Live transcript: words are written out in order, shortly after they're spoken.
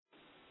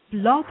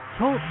Blog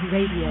Talk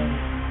Radio.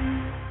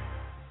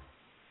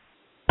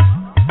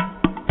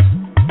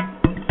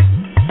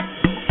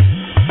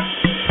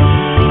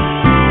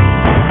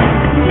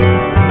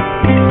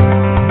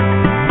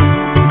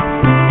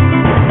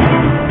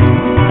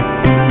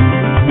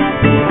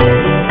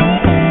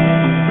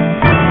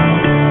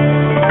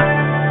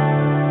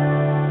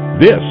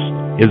 This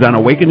is an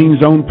Awakening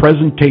Zone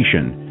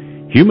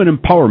presentation, Human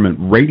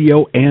Empowerment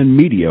Radio and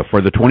Media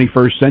for the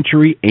 21st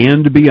Century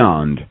and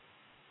Beyond.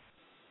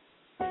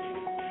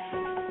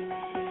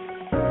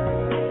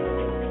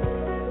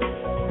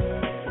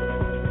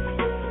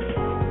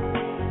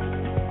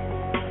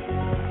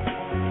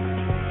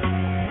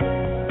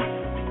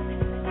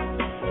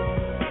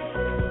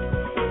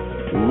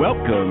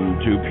 Welcome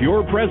to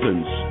Pure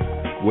Presence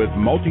with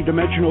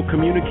multidimensional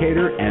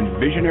communicator and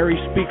visionary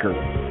speaker,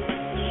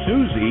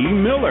 Susie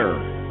Miller.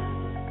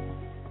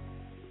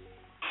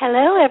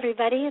 Hello,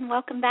 everybody, and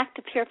welcome back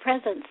to Pure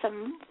Presence.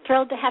 I'm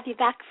thrilled to have you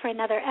back for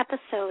another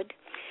episode.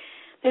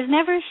 There's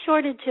never a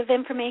shortage of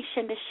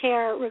information to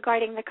share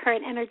regarding the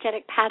current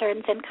energetic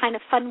patterns and kind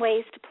of fun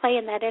ways to play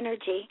in that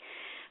energy.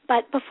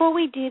 But before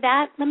we do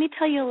that, let me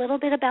tell you a little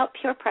bit about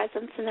Pure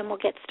Presence, and then we'll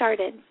get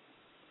started.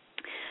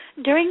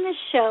 During this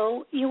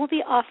show, you will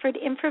be offered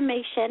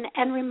information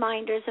and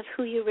reminders of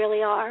who you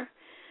really are.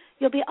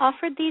 You'll be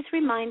offered these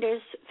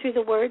reminders through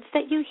the words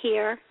that you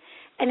hear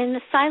and in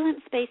the silent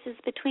spaces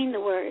between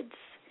the words.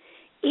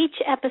 Each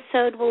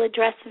episode will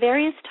address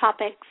various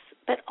topics,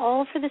 but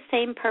all for the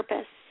same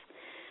purpose.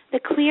 The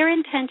clear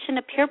intention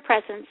of Pure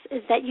Presence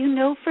is that you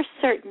know for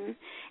certain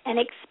and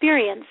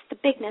experience the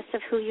bigness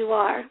of who you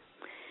are.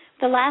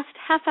 The last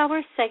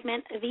half-hour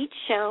segment of each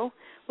show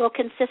will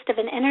consist of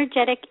an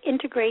energetic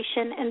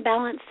integration and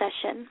balance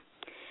session.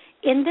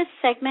 In this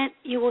segment,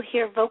 you will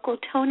hear vocal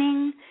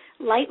toning,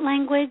 light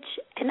language,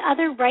 and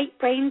other right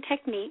brain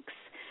techniques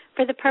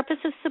for the purpose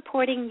of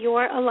supporting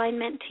your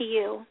alignment to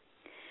you.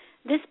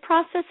 This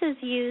process is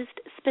used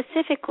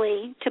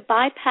specifically to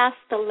bypass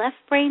the left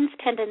brain's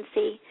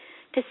tendency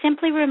to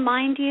simply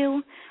remind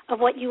you of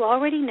what you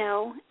already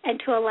know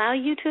and to allow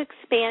you to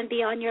expand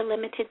beyond your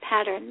limited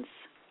patterns.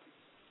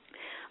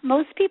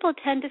 Most people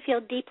tend to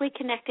feel deeply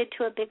connected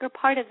to a bigger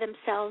part of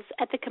themselves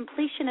at the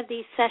completion of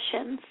these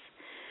sessions.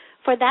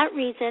 For that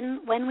reason,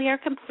 when we are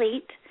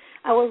complete,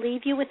 I will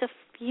leave you with a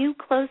few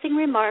closing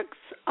remarks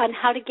on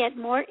how to get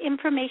more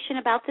information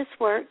about this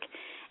work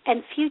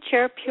and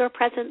future Pure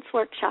Presence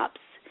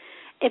workshops.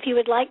 If you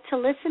would like to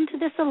listen to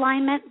this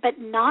alignment but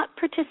not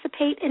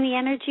participate in the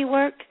energy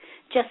work,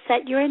 just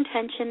set your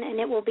intention and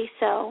it will be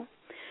so.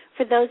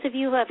 For those of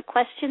you who have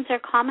questions or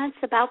comments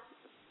about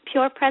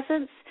Pure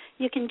Presence,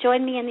 you can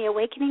join me in the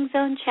Awakening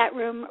Zone chat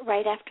room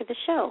right after the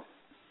show.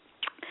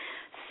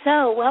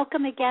 So,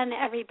 welcome again,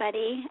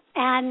 everybody.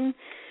 And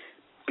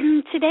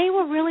today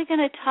we're really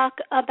going to talk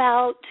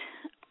about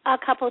a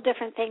couple of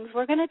different things.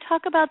 We're going to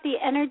talk about the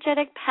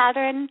energetic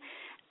pattern,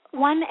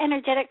 one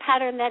energetic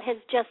pattern that has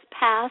just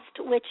passed,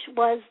 which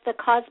was the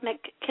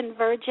cosmic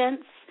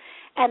convergence,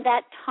 and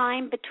that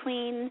time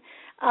between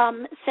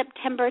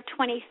September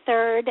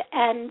 23rd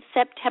and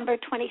September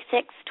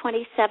 26th,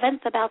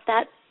 27th, about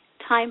that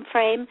time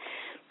frame.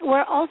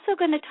 We're also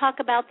going to talk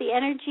about the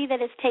energy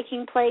that is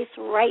taking place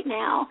right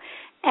now.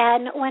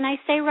 And when I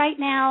say right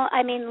now,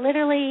 I mean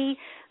literally,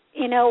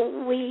 you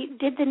know, we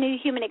did the New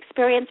Human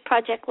Experience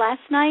Project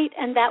last night,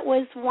 and that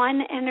was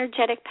one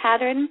energetic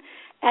pattern.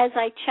 As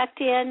I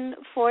checked in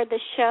for the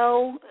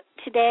show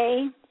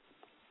today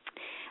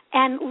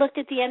and looked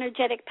at the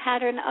energetic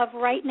pattern of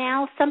right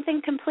now,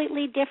 something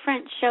completely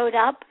different showed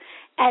up.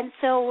 And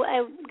so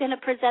I'm going to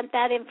present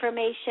that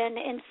information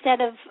instead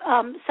of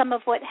some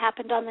of what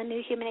happened on the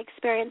New Human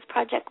Experience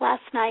Project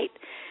last night.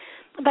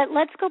 But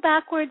let's go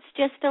backwards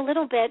just a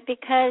little bit,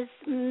 because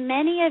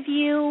many of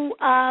you,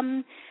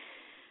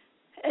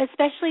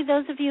 especially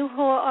those of you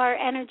who are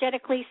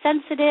energetically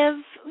sensitive,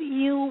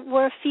 you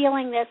were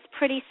feeling this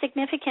pretty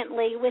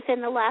significantly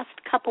within the last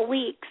couple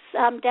weeks,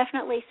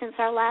 definitely since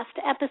our last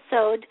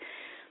episode.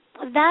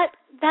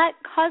 That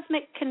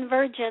cosmic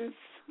convergence,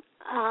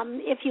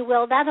 if you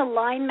will, that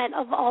alignment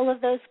of all of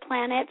those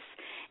planets,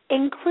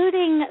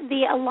 including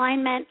the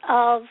alignment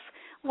of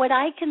what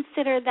I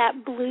consider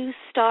that blue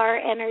star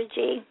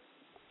energy.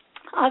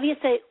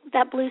 Obviously,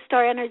 that blue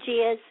star energy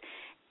is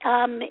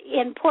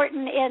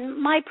important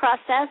in my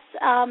process.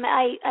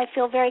 I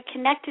feel very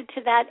connected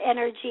to that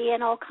energy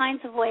in all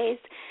kinds of ways.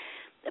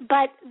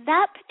 But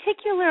that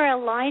particular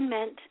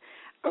alignment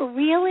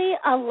really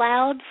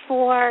allowed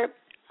for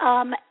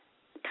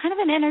kind of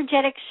an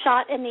energetic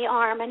shot in the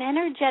arm, an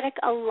energetic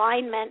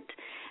alignment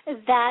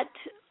that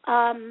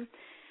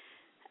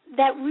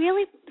that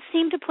really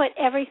seemed to put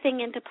everything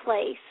into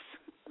place.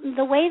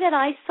 The way that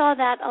I saw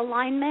that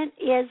alignment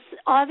is,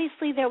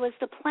 obviously there was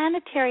the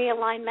planetary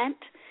alignment.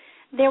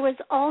 There was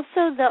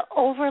also the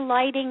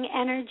overlighting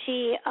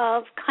energy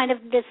of kind of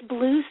this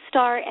blue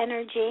star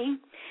energy.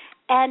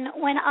 And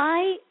when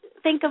I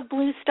think of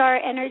blue star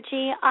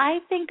energy, I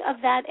think of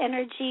that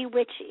energy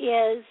which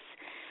is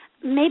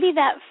maybe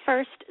that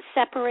first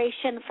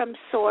separation from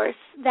source,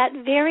 that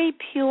very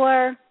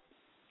pure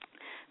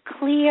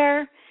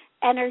clear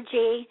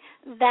energy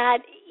that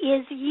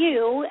is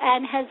you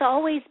and has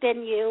always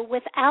been you,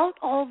 without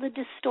all the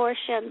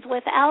distortions,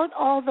 without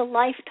all the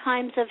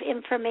lifetimes of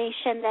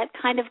information that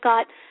kind of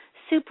got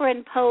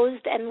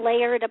superimposed and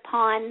layered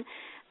upon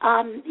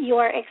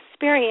your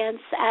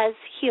experience as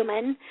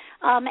human,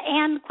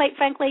 and quite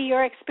frankly,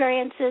 your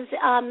experiences,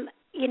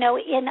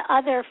 in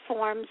other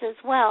forms as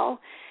well.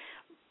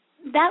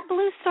 That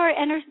blue star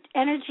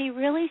energy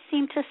really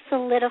seemed to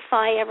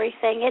solidify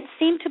everything. It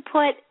seemed to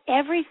put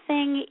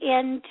everything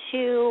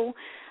into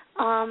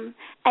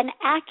an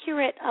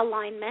accurate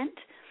alignment.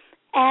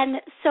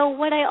 And so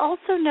what I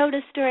also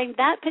noticed during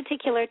that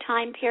particular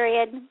time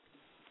period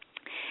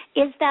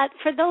is that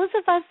for those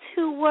of us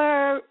who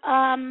were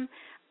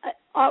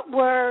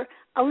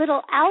a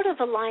little out of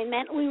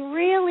alignment, we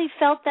really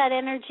felt that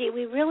energy.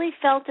 We really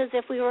felt as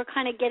if we were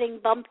kind of getting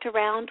bumped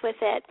around with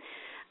it.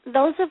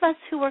 Those of us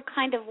who were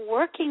kind of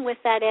working with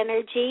that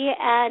energy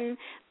and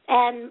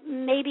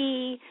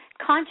maybe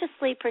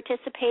consciously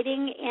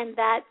participating in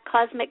that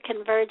cosmic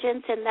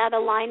convergence, in that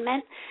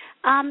alignment,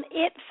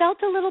 it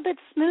felt a little bit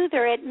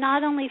smoother. It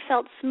not only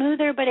felt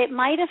smoother, but it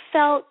might have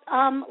felt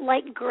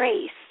like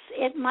grace.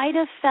 It might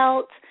have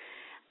felt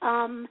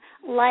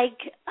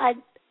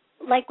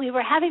like we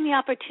were having the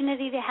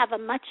opportunity to have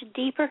a much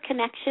deeper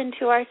connection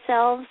to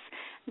ourselves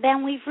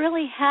than we've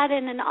really had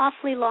in an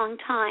awfully long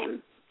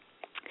time.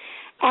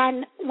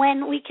 And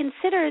when we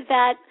consider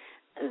that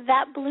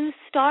blue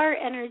star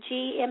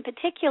energy in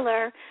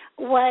particular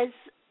was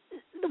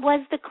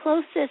the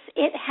closest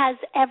it has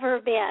ever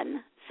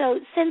been. So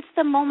since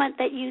the moment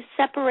that you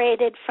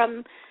separated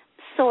from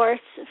source,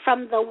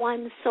 from the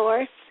one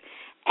source,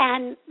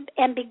 and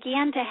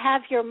began to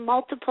have your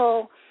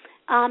multiple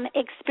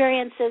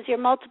experiences, your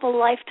multiple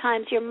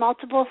lifetimes, your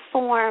multiple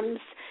forms,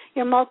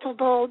 your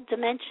multiple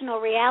dimensional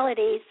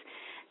realities,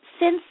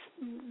 since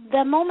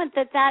the moment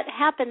that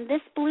happened,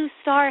 this blue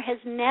star has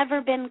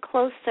never been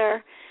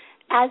closer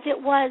as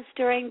it was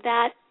during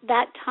that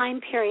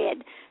time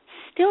period.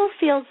 Still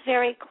feels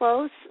very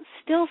close,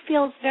 still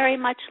feels very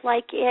much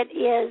like it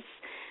is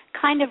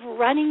kind of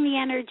running the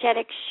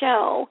energetic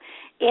show.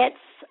 It's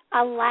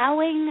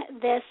allowing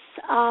this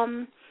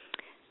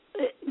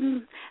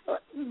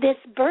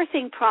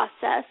birthing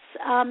process,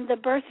 the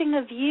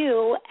birthing of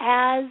you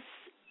as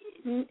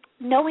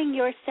knowing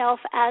yourself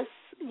as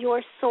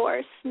your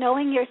source,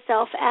 knowing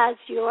yourself as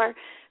your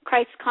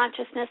Christ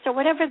consciousness, or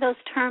whatever those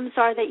terms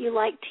are that you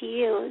like to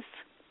use.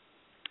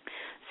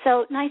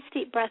 So nice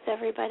deep breath,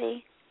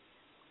 everybody.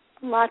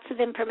 Lots of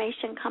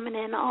information coming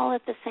in all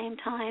at the same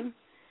time.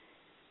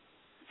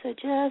 So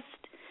just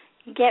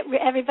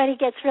everybody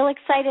gets real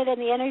excited,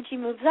 and the energy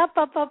moves up,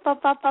 and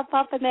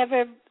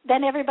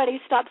then everybody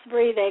stops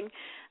breathing.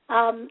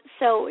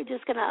 So we're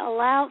just going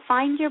to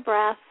find your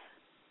breath.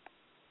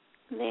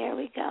 There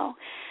we go.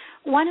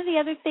 One of the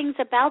other things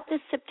about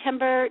this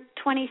September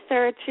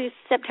 23rd through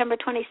September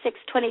 26th,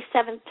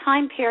 27th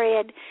time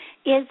period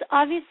is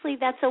obviously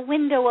that's a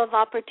window of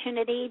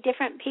opportunity.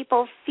 Different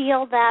people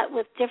feel that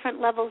with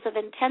different levels of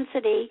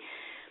intensity.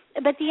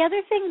 But the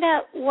other thing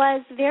that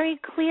was very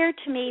clear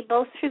to me,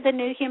 both through the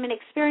New Human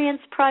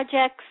Experience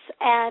projects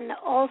and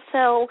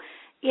also,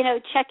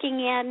 checking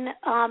in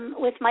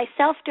with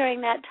myself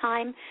during that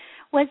time,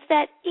 was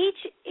that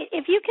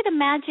if you could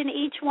imagine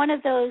each one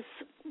of those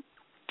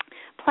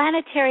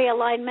planetary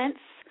alignments,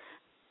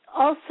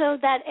 also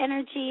that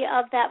energy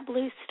of that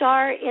blue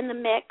star in the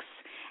mix,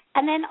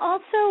 and then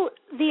also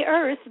the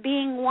Earth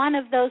being one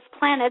of those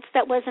planets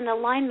that was in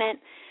alignment.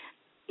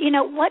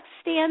 What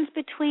stands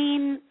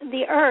between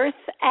the Earth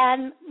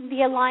and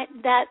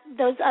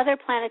those other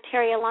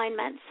planetary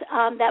alignments,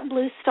 that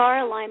blue star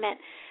alignment?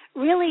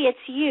 Really,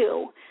 it's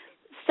you.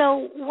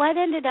 So what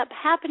ended up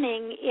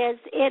happening is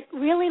it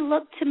really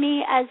looked to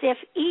me as if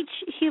each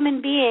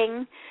human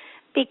being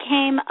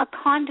became a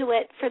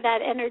conduit for that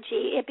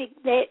energy.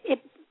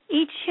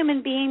 Each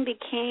human being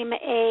became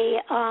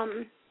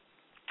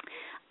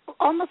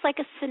almost like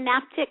a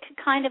synaptic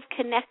kind of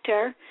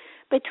connector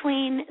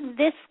between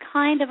this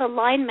kind of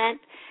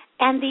alignment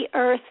and the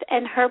Earth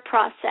and her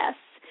process.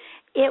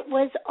 It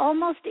was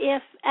almost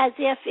as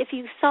if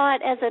you saw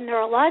it as a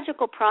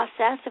neurological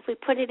process, if we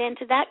put it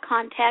into that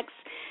context,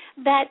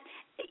 that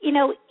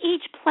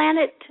each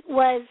planet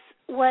was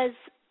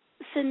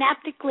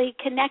synaptically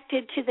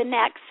connected to the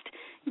next,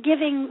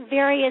 giving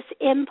various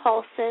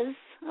impulses,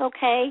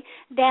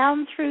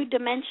 down through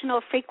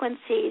dimensional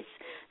frequencies.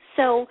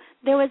 So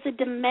there was a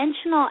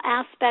dimensional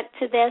aspect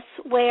to this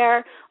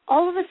where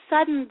all of a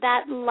sudden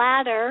that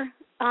ladder,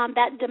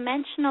 that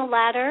dimensional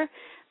ladder,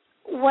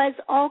 was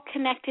all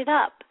connected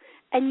up.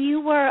 And you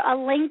were a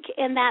link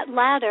in that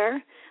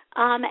ladder,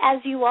 as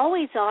you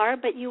always are,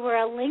 but you were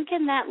a link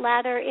in that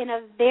ladder in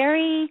a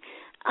very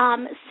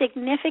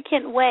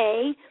significant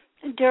way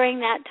during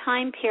that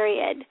time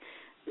period.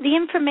 The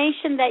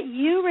information that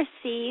you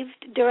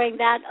received during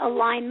that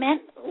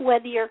alignment,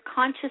 whether you're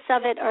conscious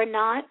of it or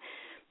not,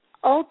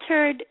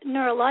 altered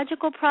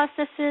neurological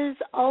processes,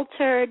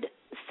 altered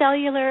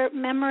cellular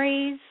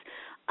memories,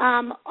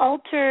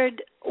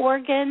 altered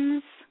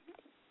organs,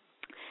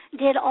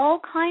 did all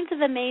kinds of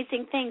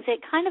amazing things.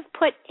 It kind of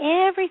put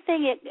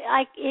everything,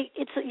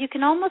 you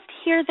can almost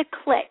hear the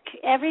click.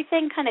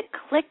 Everything kind of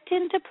clicked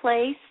into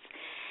place,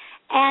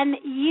 and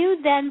you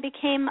then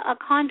became a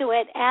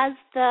conduit as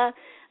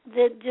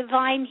the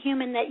divine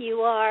human that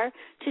you are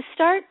to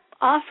start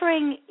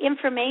offering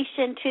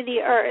information to the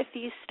earth.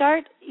 You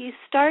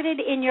started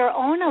in your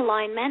own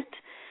alignment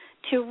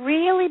to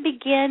really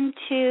begin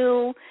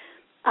to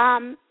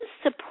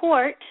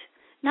support,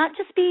 not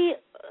just be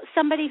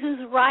somebody who's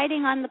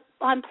riding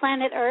on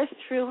planet Earth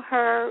through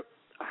her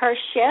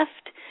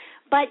shift,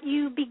 but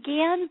you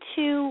began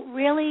to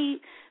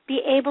really be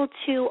able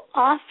to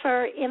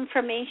offer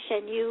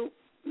information.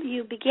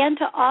 You began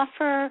to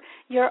offer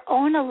your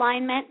own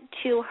alignment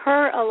to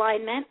her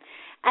alignment,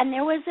 and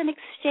there was an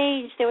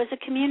exchange, there was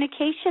a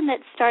communication that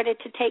started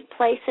to take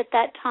place at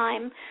that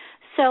time.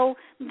 So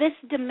this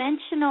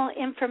dimensional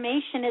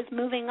information is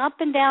moving up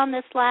and down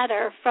this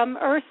ladder from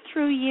Earth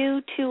through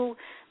you to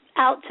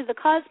out to the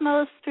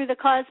cosmos, through the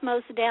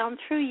cosmos down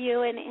through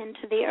you and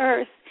into the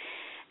Earth.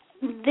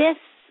 This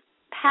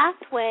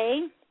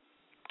pathway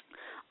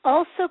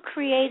also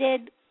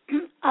created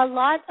a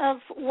lot of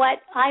what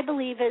I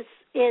believe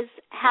is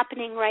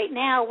happening right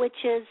now,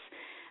 which is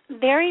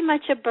very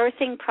much a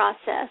birthing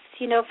process.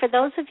 You know, for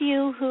those of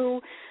you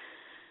who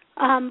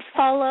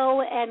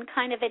follow and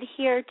kind of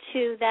adhere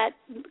to that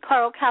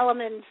Carl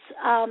Kalaman's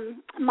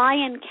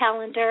Mayan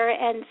calendar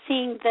and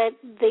seeing that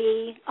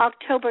the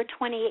October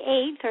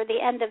 28th or the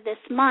end of this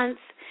month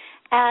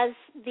as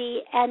the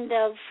end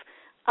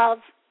of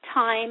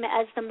time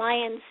as the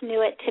Mayans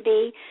knew it to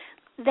be,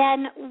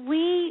 then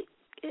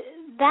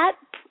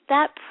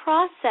that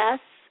process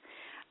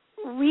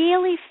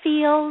really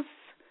feels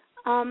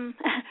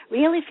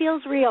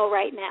real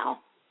right now.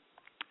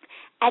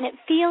 And it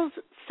feels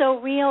so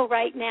real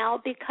right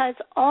now because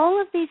all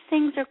of these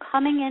things are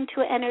coming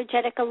into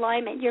energetic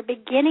alignment. You're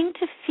beginning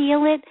to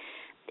feel it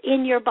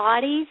in your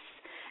bodies.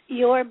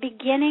 You're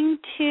beginning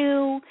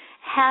to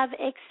have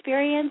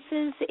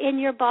experiences in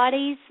your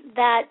bodies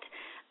that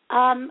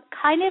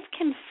kind of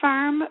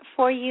confirm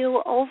for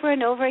you over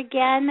and over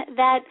again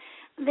that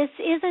this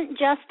isn't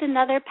just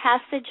another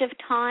passage of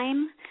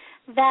time,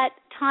 that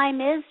time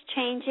is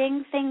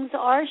changing, things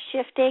are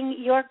shifting,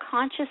 your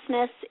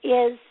consciousness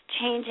is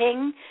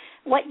changing.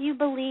 What you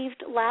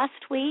believed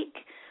last week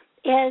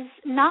is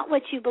not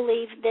what you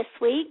believe this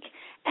week,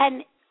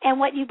 and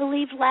what you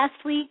believed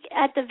last week,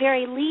 at the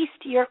very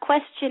least, you're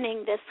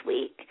questioning this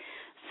week.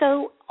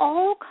 So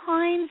all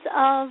kinds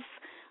of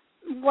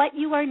what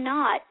you are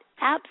not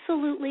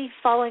absolutely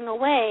falling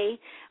away,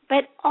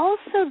 but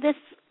also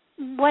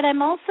what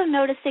I'm also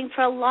noticing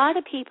for a lot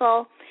of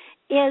people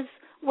is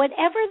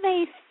whatever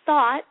they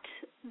thought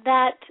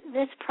that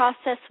this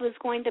process was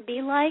going to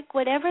be like,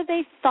 whatever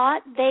they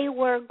thought they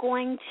were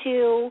going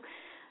to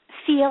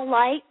feel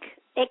like,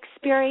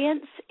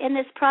 experience in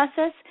this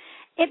process,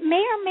 it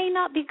may or may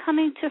not be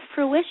coming to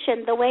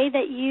fruition the way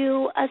that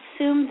you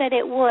assumed that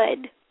it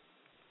would.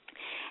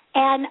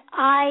 And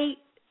I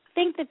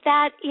think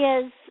that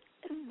is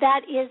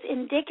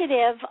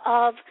indicative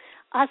of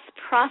us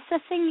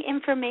processing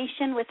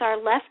information with our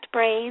left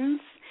brains.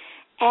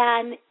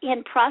 And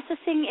in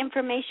processing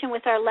information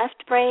with our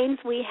left brains,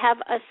 we have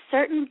a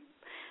certain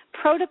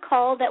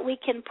protocol that we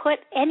can put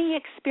any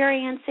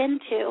experience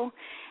into,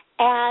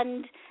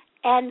 and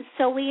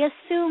so we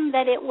assume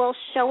that it will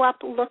show up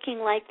looking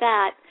like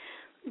that.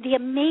 The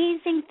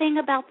amazing thing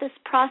about this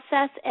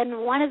process,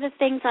 and one of the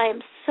things I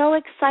am so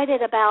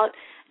excited about,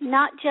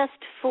 not just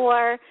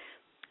for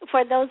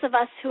those of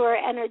us who are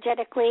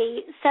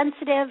energetically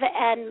sensitive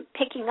and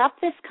picking up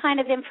this kind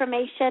of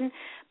information,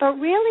 but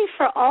really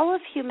for all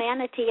of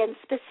humanity, and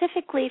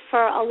specifically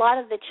for a lot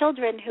of the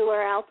children who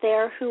are out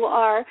there who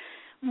are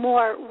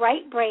more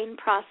right brain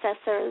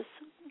processors.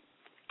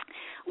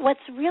 What's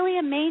really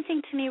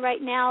amazing to me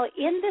right now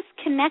in this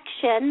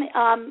connection,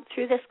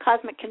 through this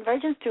cosmic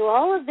convergence, through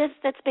all of this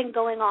that's been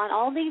going on,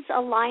 all these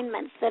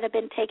alignments that have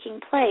been taking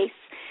place,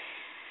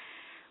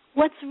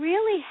 what's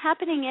really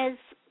happening is,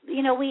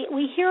 you know,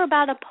 we hear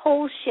about a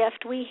pole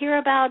shift. We hear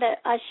about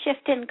a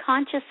shift in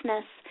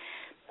consciousness.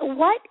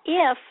 What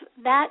if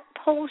that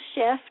pole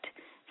shift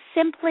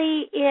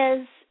simply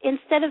is,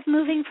 instead of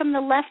moving from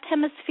the left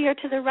hemisphere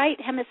to the right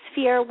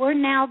hemisphere, we're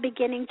now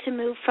beginning to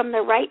move from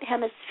the right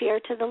hemisphere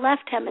to the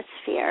left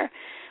hemisphere?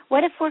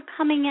 What if we're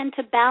coming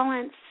into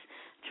balance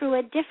through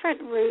a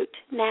different route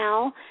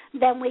now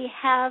than we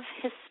have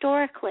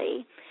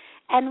historically?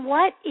 And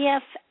what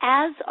if,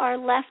 as our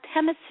left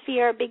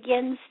hemisphere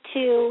begins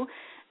to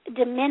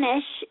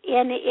diminish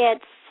in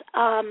its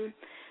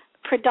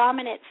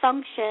predominant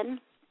function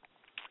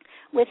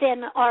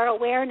within our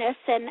awareness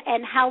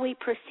and how we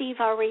perceive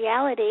our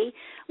reality,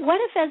 what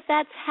if, as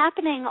that's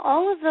happening,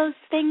 all of those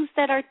things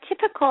that are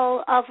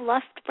typical of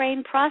left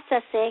brain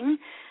processing,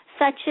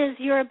 such as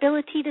your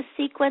ability to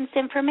sequence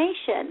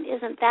information,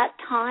 isn't that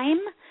time?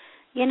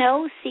 You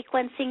know,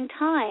 sequencing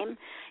time.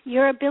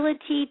 Your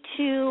ability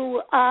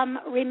to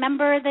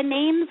remember the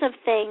names of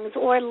things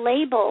or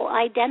label,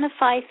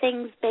 identify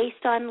things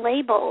based on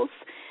labels.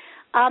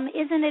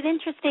 Isn't it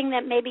interesting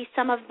that maybe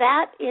some of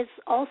that is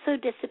also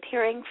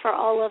disappearing for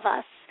all of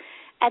us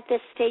at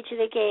this stage of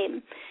the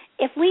game?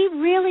 If we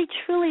really,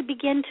 truly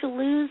begin to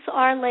lose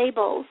our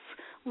labels,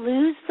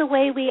 lose the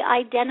way we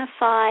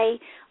identify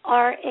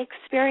our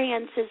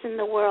experiences in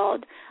the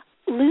world,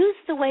 lose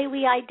the way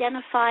we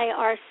identify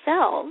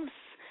ourselves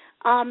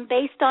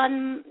based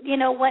on,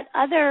 what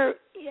other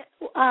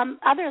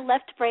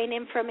left brain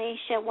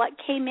information, what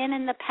came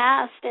in the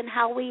past, and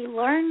how we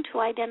learn to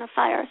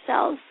identify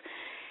ourselves.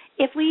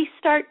 If we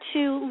start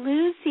to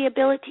lose the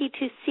ability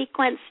to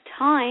sequence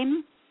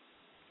time,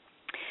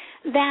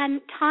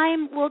 then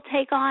time will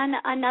take on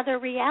another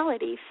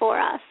reality for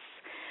us.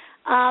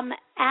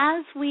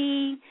 As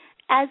we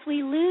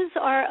lose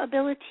our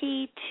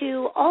ability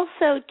to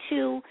also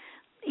to,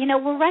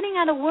 we're running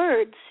out of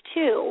words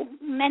too.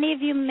 Many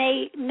of you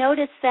may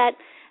notice that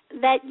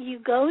you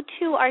go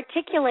to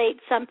articulate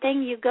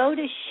something, you go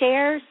to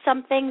share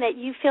something that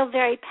you feel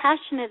very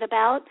passionate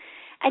about,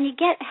 and you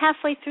get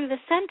halfway through the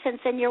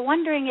sentence and you're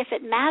wondering if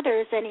it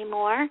matters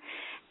anymore.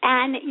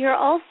 And you're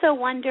also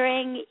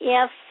wondering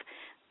if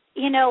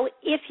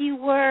you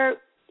were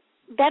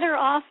better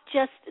off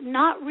just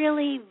not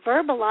really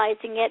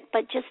verbalizing it,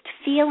 but just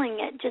feeling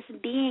it,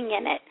 just being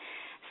in it.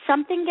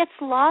 Something gets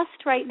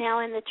lost right now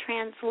in the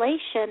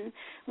translation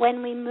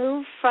when we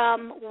move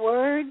from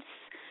words,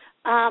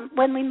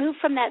 when we move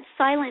from that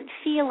silent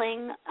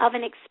feeling of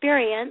an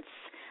experience,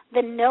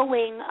 the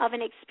knowing of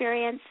an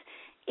experience,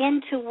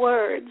 into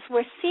words.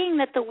 We're seeing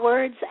that the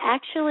words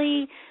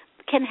actually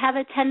can have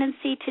a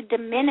tendency to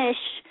diminish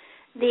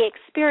the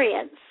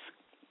experience.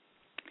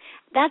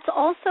 That's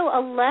also a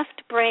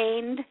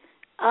left-brained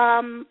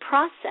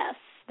process.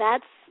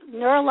 That's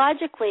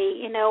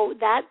neurologically,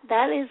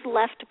 that is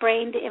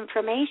left-brained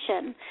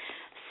information.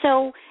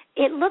 So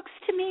it looks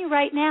to me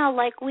right now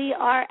like we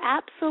are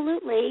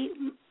absolutely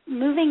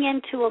moving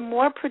into a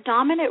more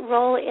predominant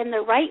role in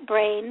the right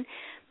brain.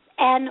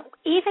 And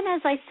even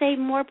as I say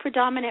more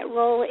predominant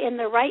role in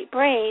the right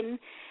brain,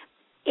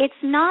 it's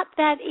not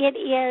that it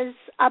is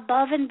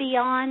above and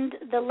beyond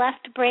the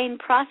left brain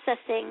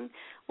processing.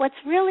 What's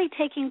really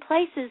taking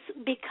place is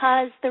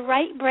because the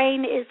right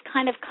brain is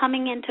kind of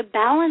coming into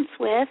balance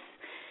with,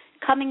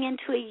 coming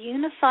into a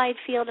unified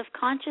field of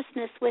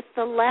consciousness with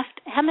the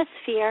left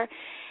hemisphere,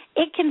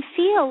 it can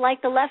feel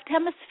like the left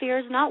hemisphere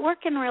is not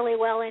working really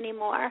well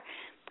anymore.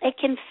 It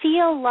can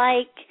feel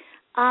like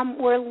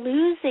we're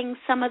losing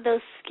some of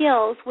those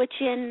skills, which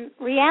in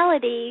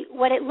reality,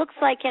 what it looks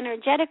like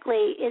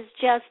energetically is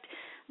just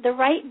the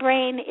right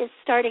brain is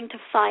starting to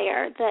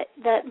fire.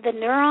 The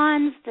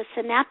neurons, the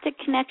synaptic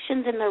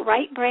connections in the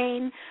right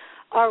brain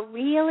are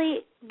really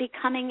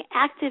becoming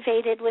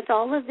activated with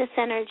all of this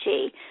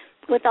energy,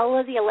 with all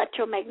of the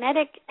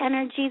electromagnetic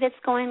energy that's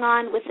going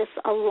on, with this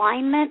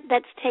alignment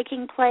that's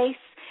taking place.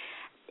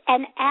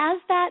 And as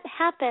that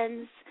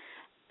happens,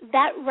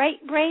 that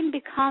right brain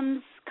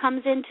comes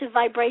into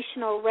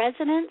vibrational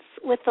resonance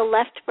with the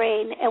left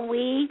brain, and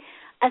we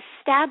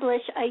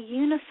establish a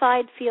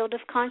unified field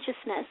of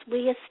consciousness.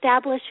 We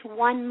establish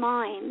one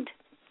mind,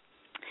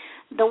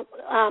 the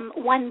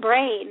one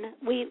brain.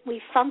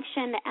 We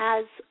function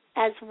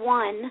as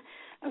one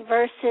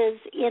versus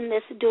in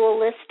this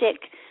dualistic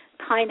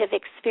kind of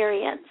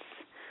experience.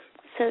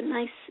 So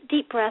nice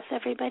deep breath,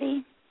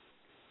 everybody.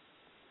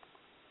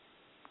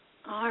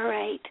 All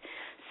right.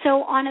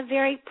 So on a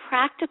very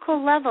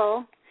practical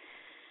level,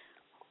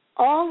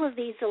 all of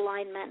these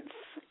alignments,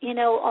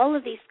 all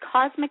of these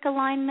cosmic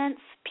alignments,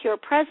 pure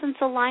presence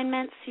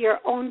alignments, your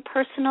own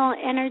personal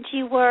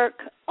energy work,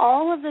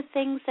 all of the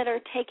things that are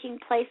taking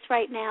place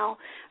right now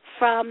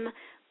from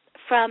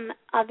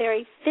a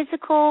very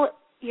physical,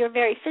 your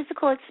very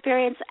physical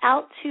experience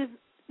out to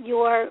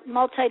your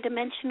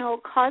multidimensional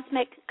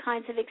cosmic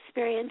kinds of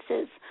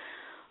experiences,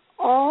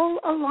 all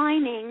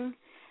aligning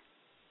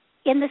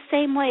in the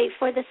same way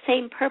for the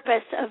same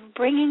purpose of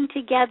bringing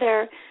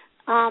together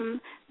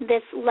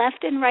this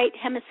left and right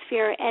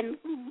hemisphere and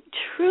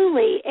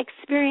truly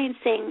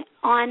experiencing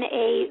on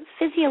a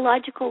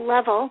physiological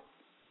level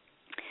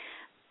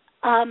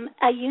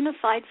a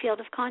unified field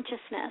of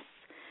consciousness.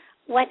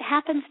 What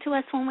happens to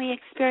us when we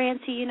experience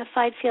a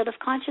unified field of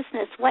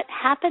consciousness? What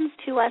happens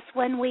to us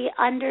when we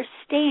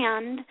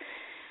understand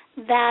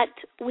that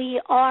we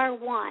are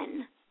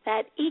one,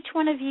 that each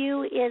one of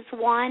you is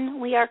one,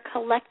 we are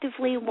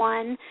collectively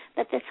one,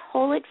 that this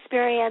whole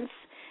experience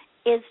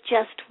is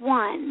just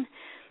one.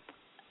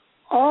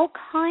 All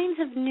kinds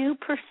of new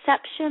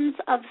perceptions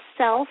of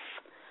self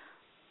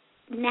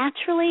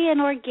naturally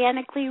and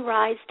organically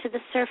rise to the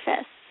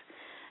surface.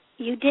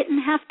 You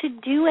didn't have to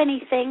do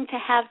anything to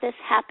have this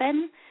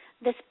happen.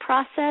 This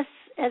process,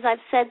 as I've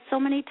said so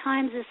many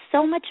times, is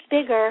so much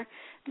bigger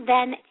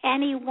than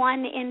any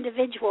one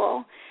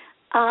individual,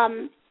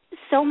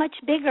 so much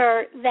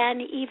bigger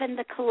than even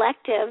the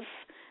collective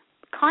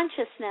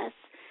consciousness,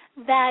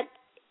 that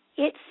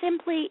it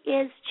simply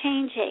is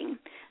changing.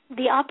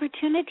 The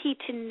opportunity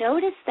to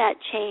notice that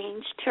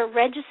change, to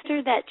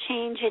register that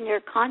change in your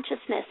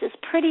consciousness is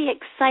pretty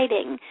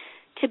exciting,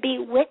 to be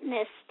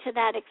witness to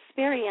that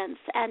experience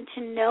and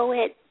to know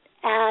it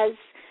as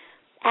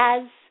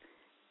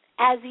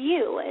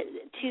you,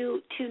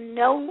 to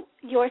know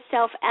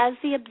yourself as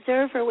the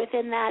observer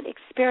within that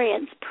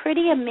experience.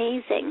 Pretty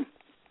amazing.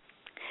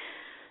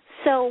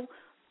 So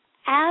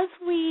as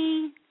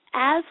we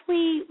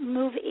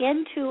move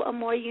into a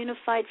more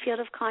unified field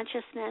of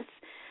consciousness,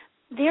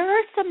 there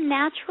are some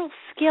natural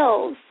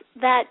skills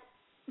that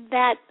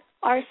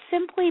are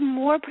simply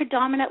more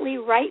predominantly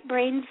right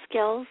brain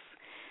skills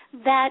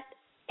that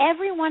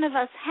every one of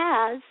us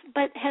has,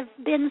 but have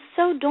been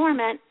so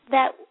dormant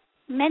that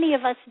many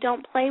of us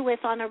don't play with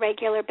on a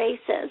regular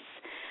basis.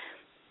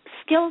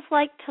 Skills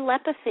like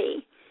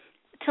telepathy.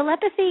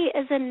 Telepathy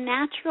is a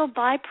natural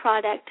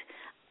byproduct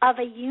of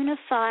a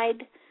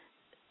unified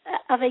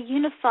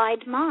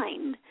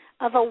mind,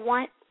 of a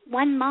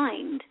one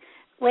mind.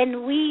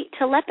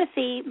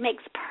 Telepathy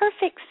makes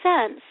perfect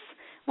sense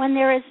when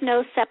there is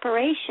no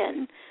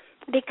separation,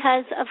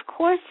 because of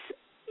course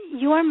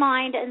your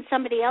mind and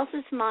somebody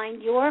else's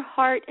mind, your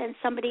heart and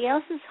somebody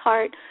else's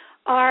heart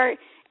are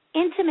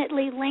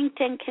intimately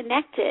linked and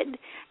connected,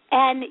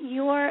 and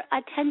your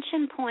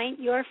attention point,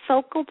 your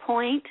focal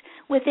point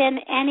within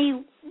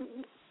any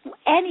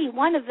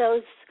one of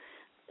those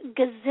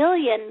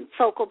gazillion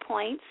focal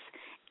points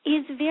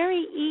is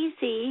very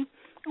easy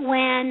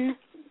when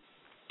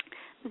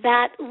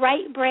that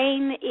right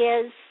brain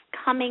is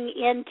coming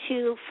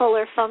into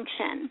fuller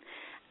function.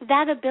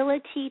 That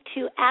ability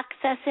to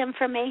access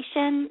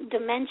information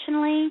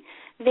dimensionally,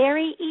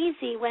 very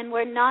easy when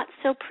we're not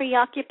so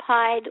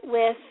preoccupied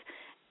with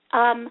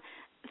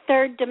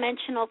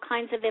third-dimensional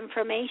kinds of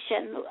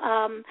information,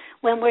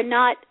 when we're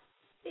not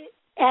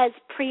as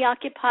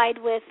preoccupied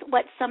with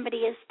what somebody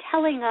is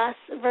telling us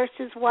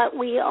versus what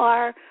we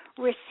are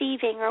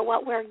receiving or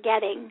what we're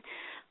getting.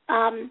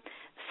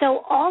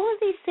 So all of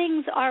these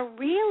things are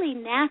really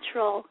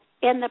natural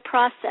in the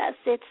process.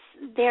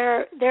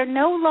 They're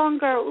no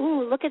longer,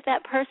 ooh, look at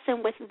that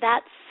person with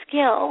that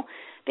skill,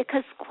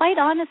 because quite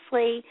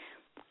honestly,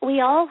 we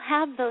all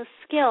have those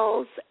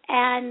skills,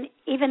 and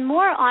even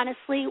more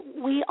honestly,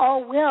 we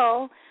all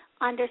will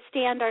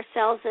understand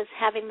ourselves as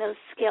having those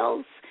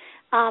skills.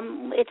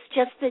 It's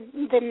just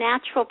the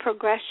natural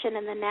progression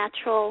and the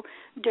natural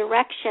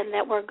direction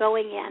that we're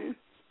going in.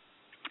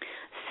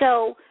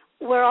 So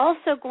we're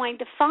also going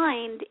to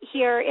find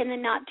here in the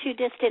not too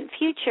distant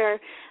future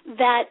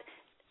that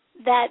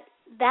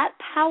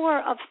power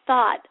of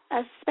thought,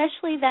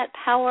 especially that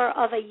power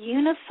of a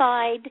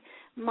unified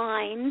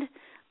mind,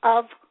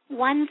 of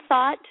one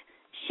thought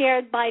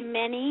shared by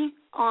many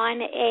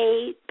on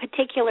a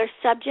particular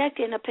subject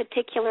in a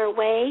particular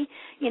way.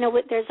 You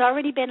know, there's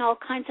already been all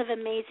kinds of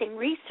amazing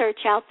research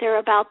out there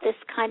about this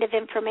kind of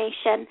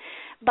information,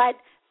 but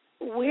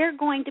we're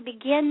going to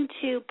begin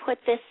to put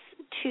this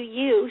to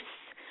use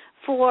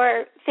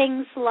for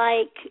things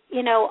like,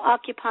 you know,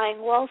 occupying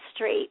Wall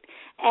Street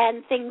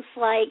and things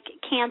like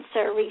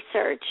cancer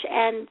research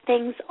and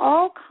things,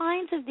 all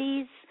kinds of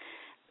these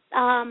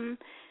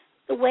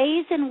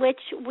ways in which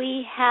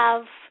we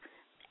have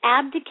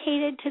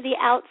abdicated to the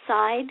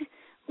outside.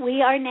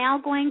 We are now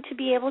going to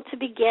be able to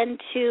begin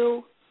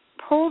to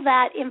pull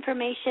that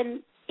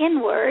information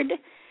inward,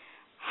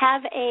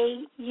 have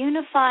a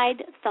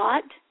unified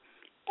thought,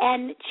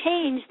 and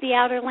change the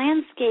outer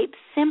landscape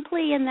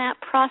simply in that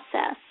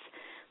process.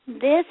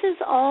 This is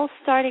all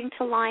starting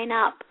to line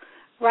up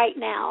right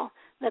now.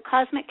 The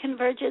cosmic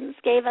convergence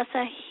gave us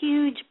a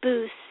huge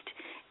boost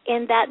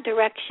in that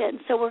direction.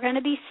 So we're going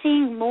to be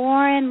seeing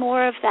more and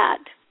more of that.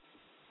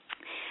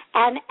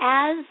 And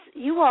as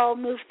you all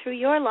move through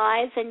your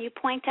lives and you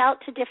point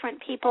out to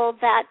different people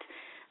that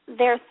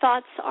their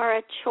thoughts are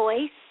a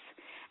choice,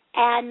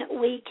 and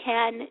we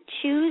can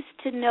choose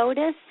to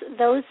notice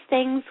those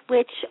things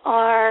which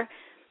are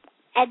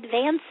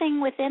advancing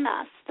within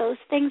us, those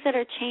things that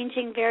are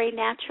changing very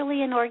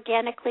naturally and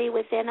organically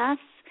within us.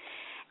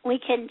 We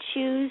can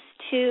choose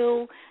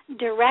to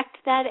direct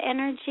that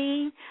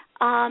energy,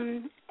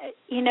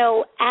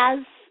 as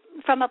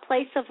from a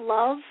place of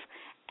love,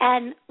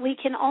 and we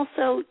can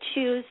also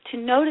choose to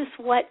notice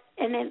what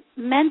an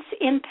immense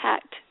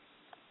impact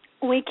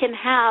we can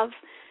have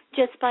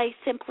just by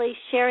simply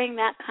sharing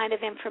that kind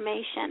of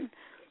information.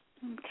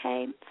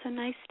 Okay, so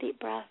nice deep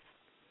breath.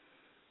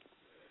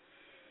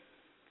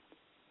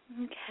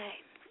 Okay,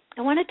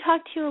 I want to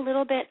talk to you a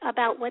little bit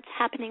about what's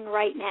happening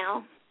right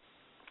now.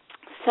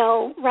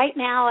 So right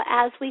now,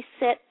 as we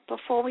sit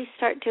before we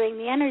start doing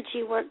the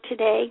energy work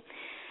today,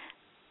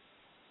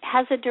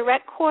 has a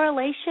direct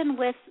correlation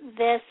with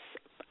this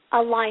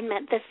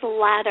alignment, this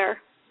ladder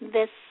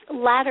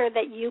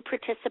that you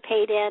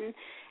participate in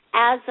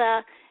as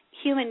a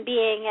human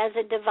being, as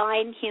a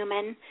divine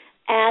human,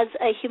 as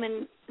a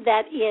human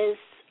that is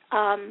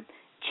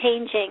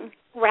changing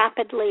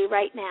rapidly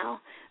right now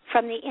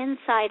from the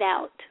inside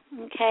out,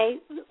 okay?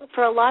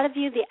 For a lot of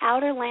you, the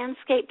outer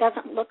landscape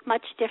doesn't look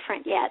much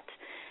different yet.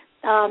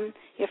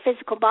 Your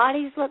physical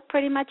bodies look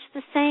pretty much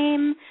the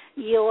same.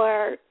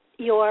 Your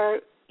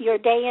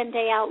day in,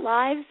 day out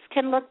lives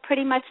can look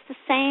pretty much the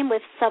same,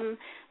 with some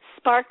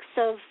sparks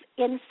of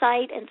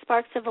insight and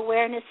sparks of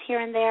awareness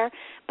here and there.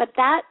 But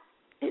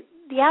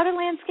the outer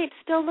landscape's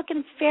still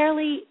looking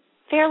fairly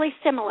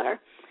similar.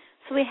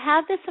 So we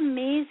have this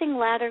amazing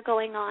ladder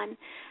going on.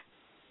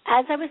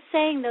 As I was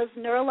saying, those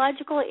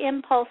neurological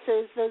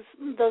impulses,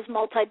 those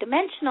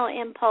multidimensional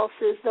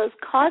impulses, those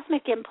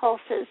cosmic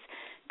impulses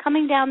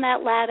coming down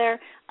that ladder,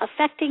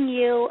 affecting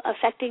you,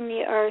 affecting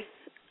the earth,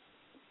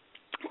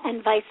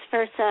 and vice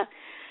versa.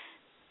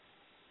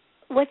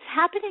 What's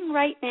happening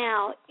right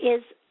now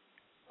is,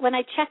 when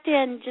I checked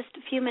in just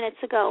a few minutes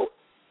ago,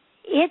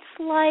 it's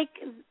like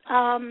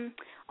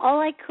all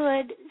I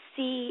could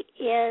see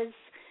is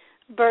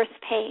birth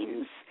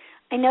pains.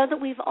 I know that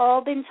we've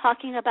all been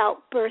talking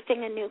about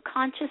birthing a new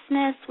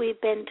consciousness.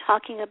 We've been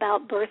talking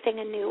about birthing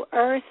a new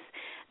earth.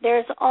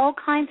 There's all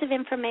kinds of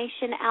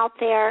information out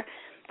there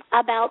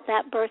about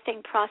that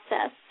birthing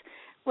process.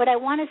 What I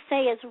want to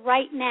say is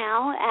right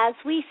now, as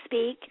we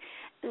speak,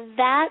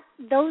 that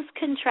those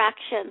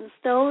contractions,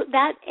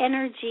 that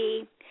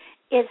energy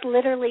is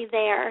literally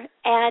there,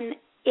 and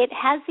it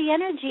has the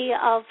energy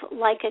of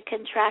like a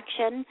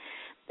contraction,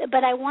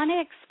 but I want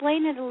to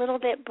explain it a little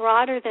bit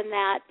broader than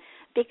that,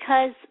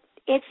 because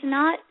it's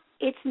not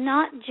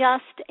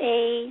just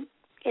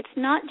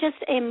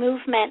a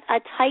movement, a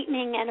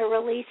tightening and a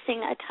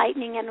releasing, a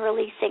tightening and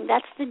releasing.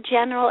 That's the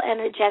general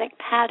energetic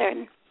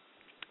pattern.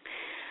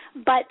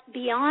 But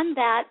beyond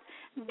that,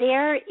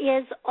 there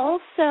is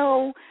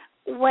also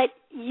what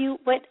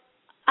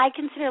I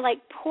consider like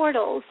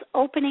portals,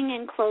 opening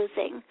and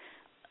closing.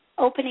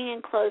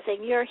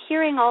 You're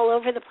hearing all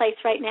over the place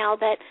right now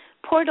that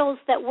portals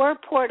that were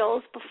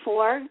portals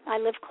before, I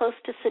live close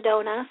to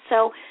Sedona,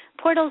 so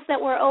portals that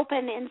were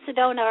open in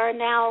Sedona are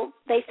now,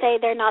 they say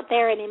they're not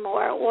there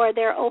anymore, or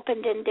they're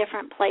opened in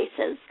different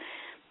places.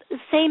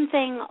 Same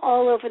thing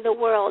all over the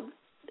world.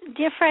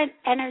 Different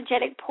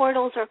energetic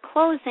portals are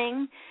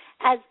closing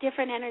as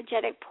different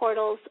energetic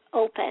portals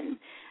open.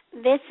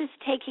 This is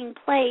taking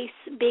place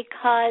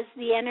because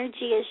the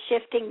energy is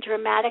shifting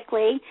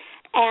dramatically,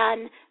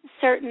 and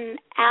certain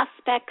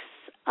aspects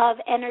of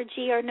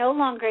energy are no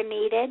longer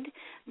needed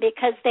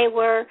because they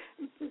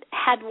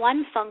had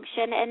one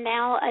function, and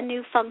now a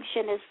new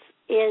function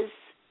is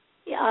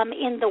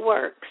in the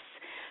works.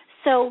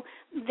 So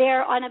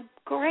there, on a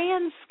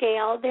grand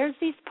scale, there's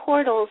these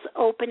portals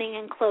opening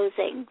and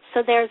closing.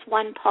 So there's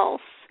one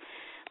pulse.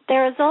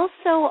 There is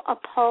also a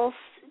pulse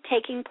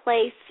taking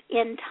place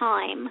in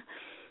time.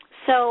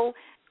 So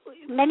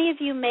many of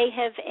you may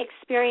have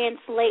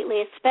experienced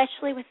lately,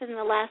 especially within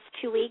the last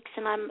 2 weeks,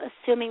 and I'm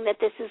assuming that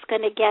this is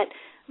going to get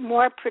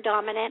more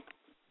predominant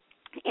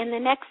in the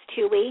next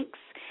 2 weeks,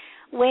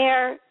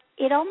 where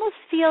it almost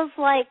feels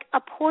like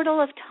a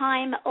portal of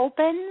time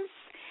opens,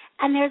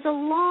 and there's a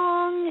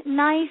long,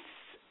 nice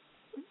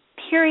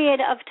period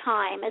of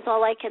time is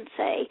all I can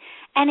say,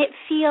 and it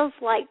feels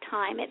like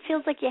time. It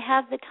feels like you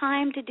have the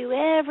time to do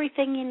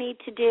everything you need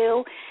to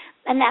do,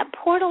 and that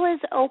portal is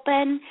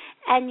open,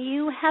 and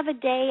you have a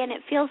day, and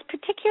it feels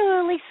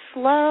particularly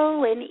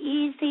slow and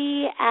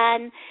easy,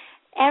 and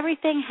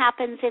everything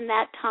happens in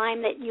that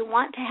time that you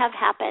want to have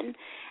happen.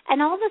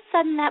 And all of a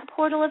sudden that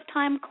portal of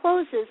time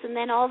closes, and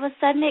then all of a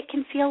sudden it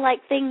can feel like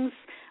things,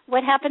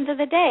 what happened to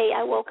the day?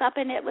 I woke up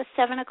and it was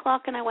 7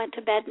 o'clock and I went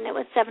to bed and it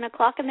was 7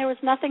 o'clock and there was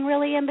nothing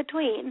really in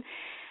between.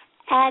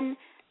 And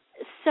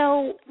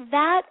so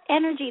that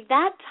energy,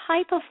 that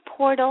type of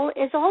portal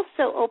is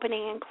also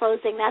opening and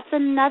closing. That's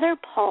another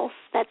pulse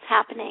that's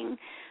happening.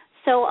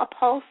 So a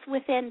pulse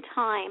within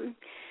time.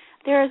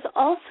 There is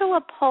also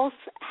a pulse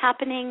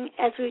happening,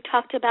 as we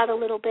talked about a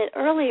little bit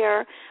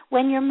earlier,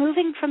 when you're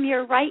moving from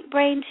your right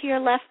brain to your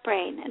left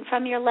brain and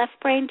from your left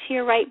brain to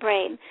your right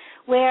brain,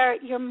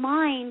 where your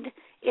mind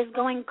is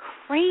going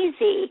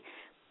crazy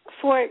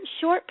for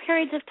short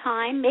periods of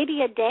time,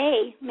 maybe a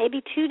day,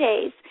 maybe 2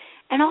 days,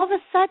 and all of a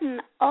sudden,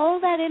 all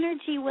that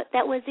energy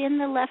that was in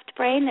the left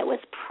brain that was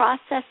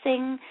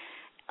processing,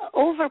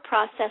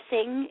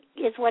 over-processing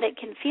is what it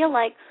can feel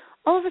like,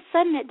 all of a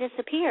sudden it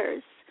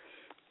disappears.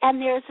 And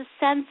there's a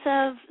sense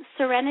of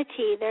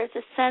serenity. There's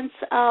a sense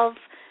of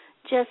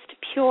just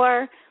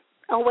pure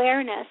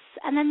awareness.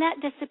 And then that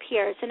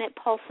disappears and it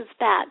pulses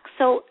back.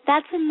 So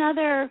that's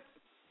another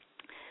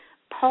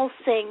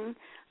pulsing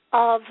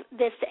of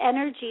this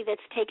energy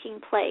that's taking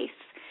place.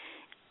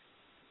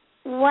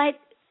 What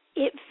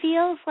it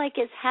feels like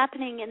is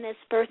happening in this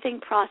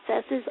birthing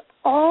process is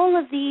all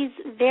of these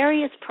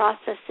various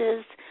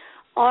processes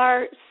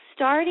are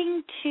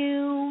starting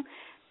to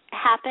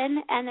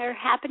happen, and they're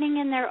happening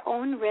in their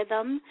own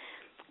rhythm.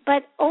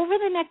 But over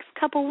the next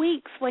couple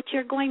weeks, what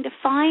you're going to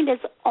find is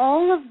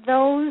all of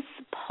those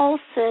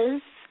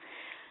pulses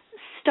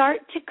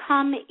start to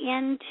come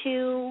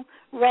into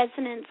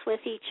resonance with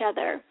each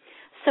other.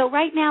 So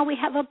right now we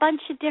have a bunch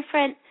of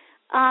different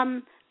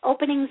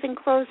openings and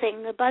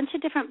closing, a bunch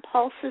of different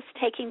pulses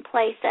taking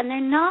place, and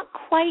they're not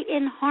quite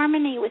in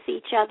harmony with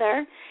each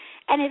other.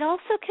 And it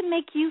also can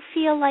make you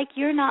feel like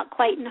you're not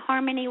quite in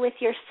harmony with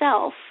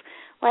yourself.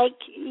 Like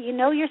you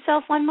know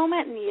yourself one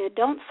moment and you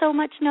don't so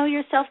much know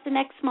yourself the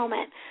next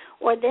moment.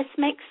 Or this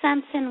makes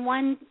sense in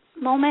one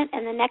moment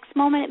and the next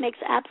moment it makes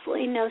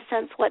absolutely no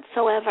sense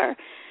whatsoever.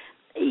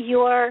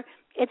 You're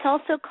It's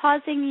also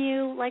causing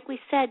you, like we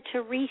said,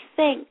 to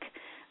rethink,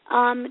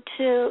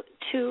 to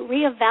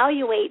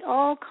reevaluate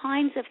all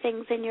kinds of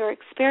things in your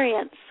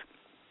experience.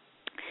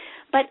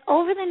 But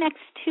over the next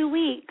 2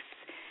 weeks,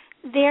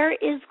 there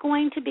is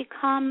going to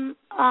become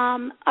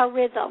a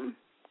rhythm,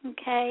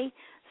 okay?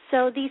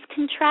 So these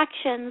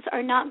contractions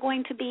are not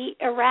going to be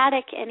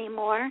erratic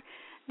anymore.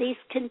 These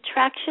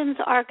contractions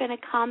are going to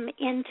come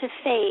into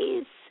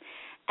phase,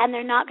 and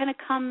they're not going to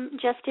come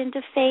just into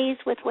phase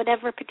with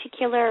whatever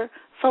particular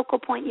focal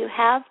point you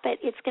have, but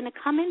it's going to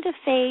come into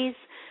phase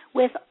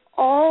with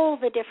all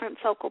the different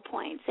focal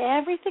points.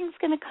 Everything's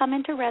going to come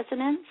into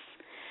resonance,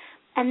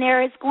 and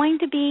there is going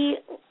to be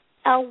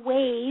a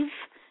wave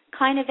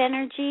kind of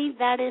energy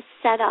that is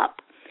set up.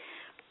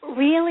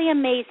 Really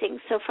amazing.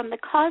 So from the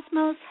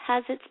cosmos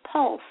has its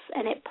pulse,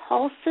 and it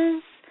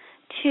pulses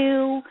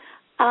to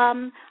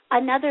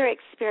another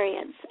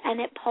experience,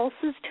 and it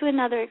pulses to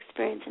another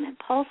experience, and it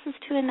pulses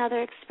to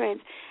another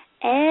experience.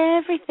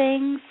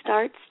 Everything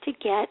starts to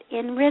get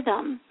in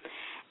rhythm,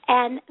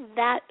 and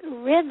that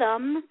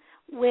rhythm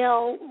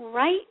will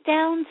right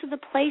down to the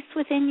place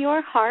within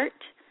your heart,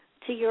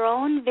 to your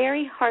own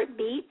very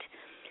heartbeat.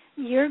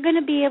 You're going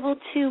to be able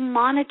to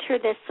monitor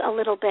this a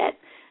little bit.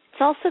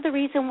 It's also the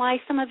reason why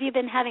some of you have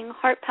been having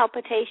heart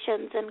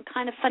palpitations and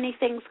kind of funny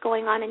things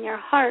going on in your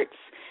hearts,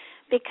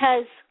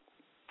 because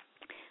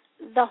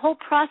the whole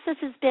process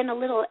has been a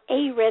little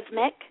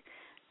arrhythmic,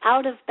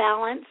 out of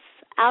balance,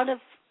 out of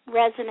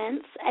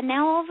resonance, and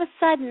now all of a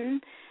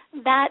sudden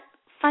that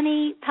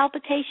funny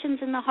palpitations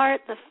in the heart,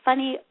 the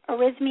funny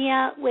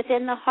arrhythmia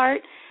within the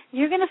heart,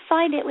 you're going to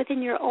find it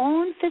within your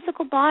own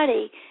physical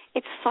body.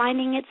 It's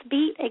finding its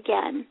beat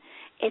again.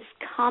 It's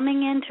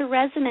coming into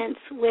resonance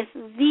with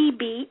the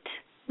beat,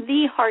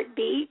 the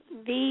heartbeat,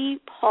 the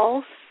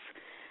pulse,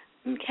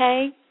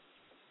 okay?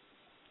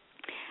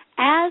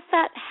 As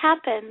that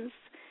happens,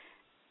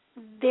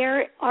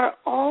 there are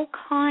all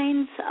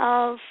kinds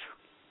of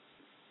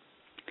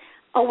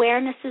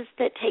awarenesses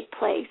that take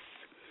place.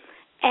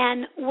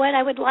 And what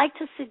I would like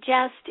to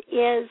suggest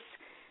is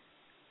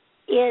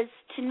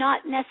to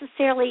not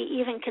necessarily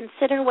even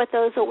consider what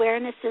those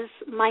awarenesses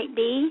might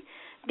be,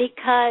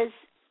 because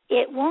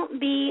it won't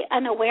be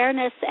an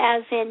awareness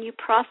as in you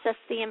process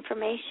the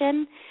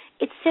information.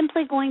 It's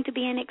simply going to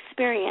be an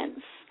experience.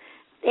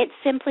 It's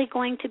simply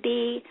going to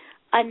be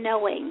a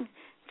knowing.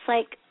 It's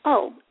like,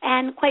 oh,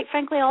 and quite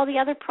frankly, all the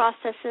other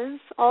processes,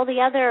 all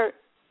the other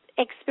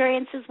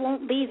experiences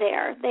won't be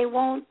there. They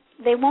won't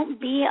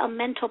be a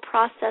mental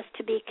process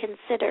to be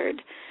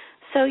considered.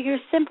 So you're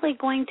simply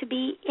going to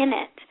be in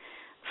it,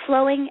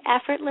 flowing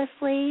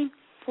effortlessly,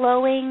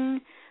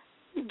 flowing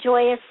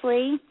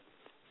joyously,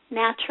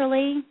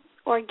 naturally,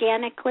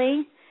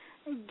 organically,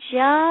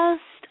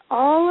 just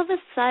all of a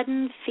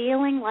sudden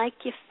feeling like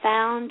you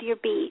found your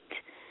beat,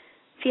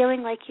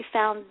 feeling like you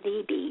found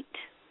the beat,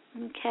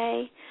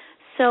 okay?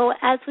 So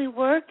as we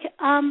work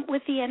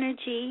with the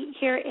energy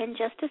here in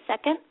just a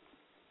second,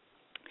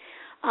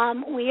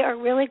 we are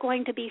really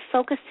going to be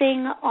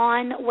focusing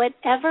on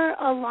whatever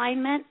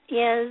alignment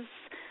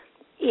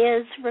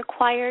is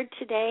required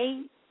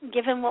today,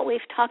 given what we've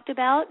talked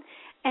about,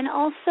 and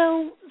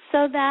also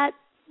so that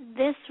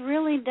this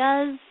really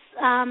does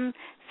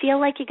feel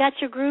like you got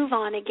your groove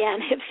on again.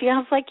 It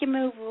feels like you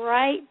move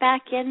right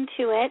back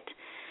into it.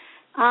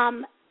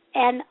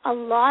 And a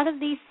lot of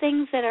these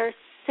things that are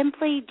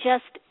simply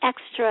just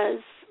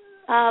extras,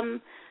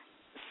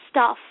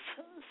 stuff,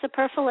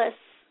 superfluous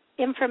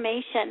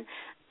information,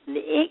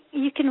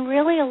 you can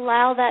really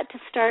allow that to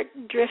start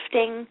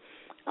drifting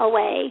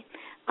away,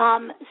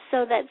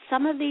 so that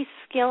some of these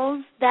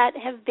skills that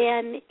have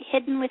been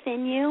hidden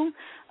within you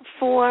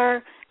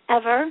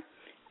forever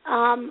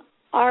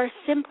are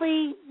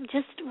simply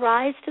just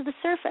rise to the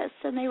surface,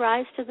 and they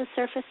rise to the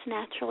surface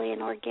naturally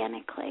and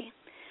organically.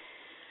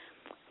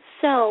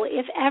 So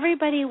if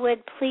everybody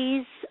would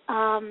please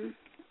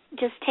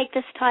just take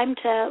this time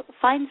to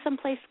find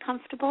someplace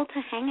comfortable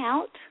to hang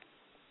out,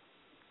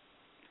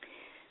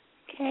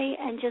 okay,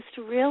 and just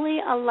really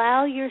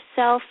allow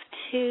yourself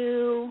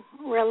to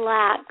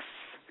relax.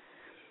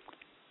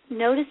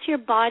 Notice your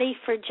body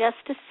for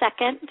just a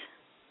second,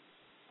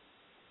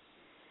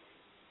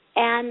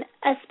 and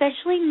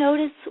especially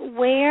notice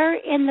where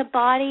in the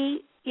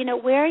body,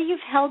 where you've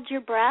held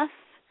your breath,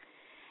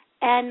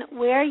 and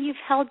where you've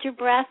held your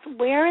breath,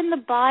 where in the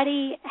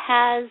body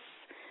has,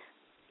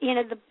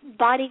 the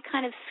body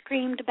kind of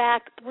screamed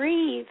back,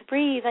 breathe,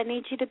 breathe, I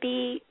need you to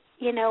be,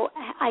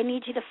 I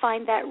need you to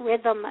find that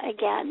rhythm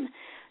again.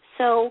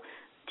 So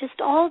just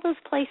all those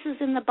places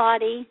in the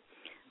body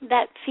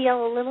that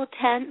feel a little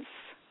tense,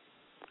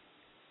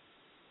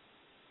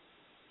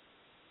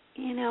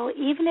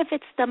 even if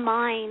it's the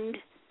mind,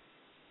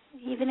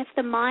 even if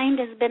the mind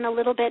has been a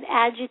little bit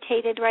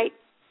agitated right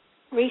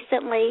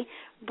recently,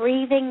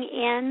 breathing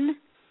in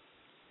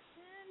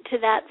to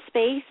that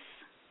space.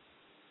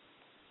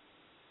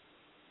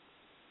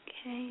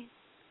 Okay.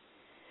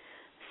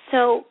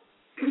 So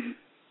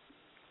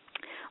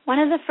one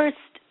of the first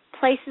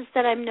places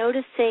that I'm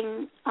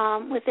noticing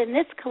within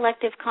this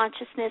collective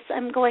consciousness,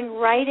 I'm going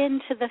right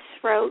into the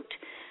throat,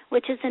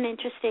 which is an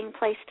interesting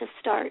place to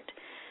start.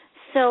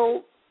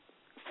 So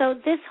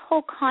this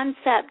whole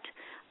concept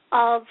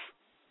of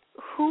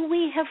who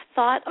we have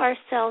thought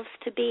ourselves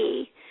to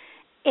be,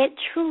 it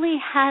truly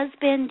has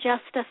been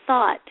just a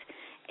thought.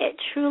 It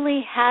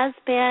truly has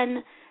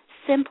been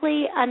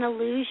simply an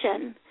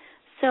illusion.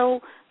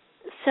 So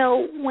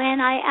when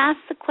I ask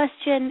the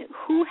question,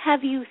 who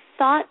have you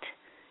thought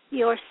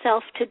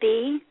yourself to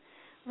be,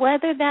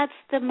 whether that's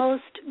the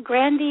most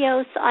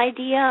grandiose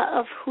idea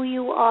of who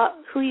you are,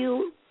 who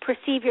you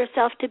perceive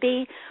yourself to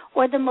be,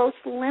 or the most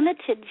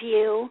limited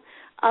view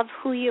of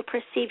who you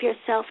perceive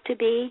yourself to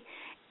be,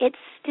 it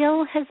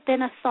still has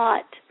been a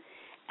thought.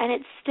 And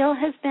it still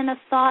has been a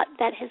thought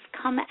that has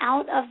come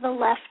out of the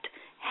left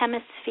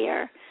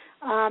hemisphere,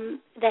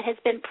 that has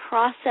been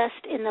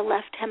processed in the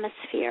left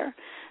hemisphere.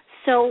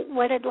 So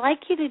what I'd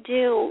like you to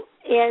do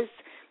is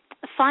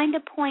find a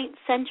point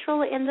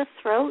central in the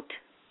throat.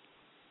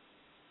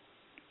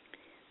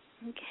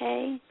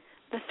 Okay.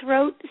 The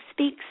throat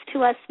speaks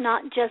to us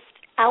not just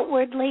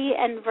outwardly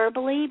and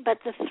verbally, but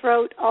the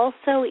throat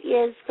also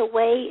is the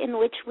way in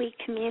which we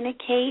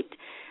communicate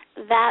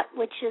that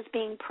which is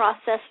being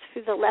processed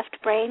through the left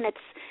brain.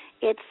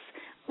 It's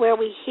where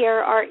we hear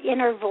our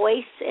inner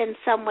voice in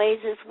some ways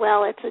as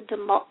well. It's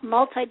a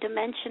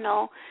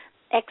multidimensional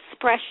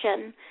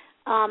expression.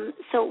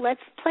 So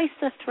let's place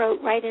the throat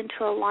right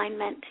into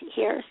alignment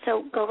here.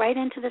 So go right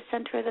into the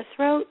center of the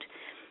throat,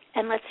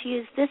 and let's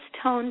use this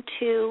tone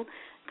to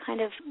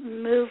kind of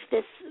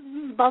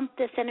bump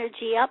this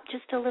energy up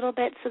just a little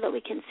bit so that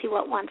we can see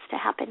what wants to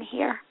happen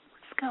here.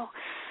 Let's go.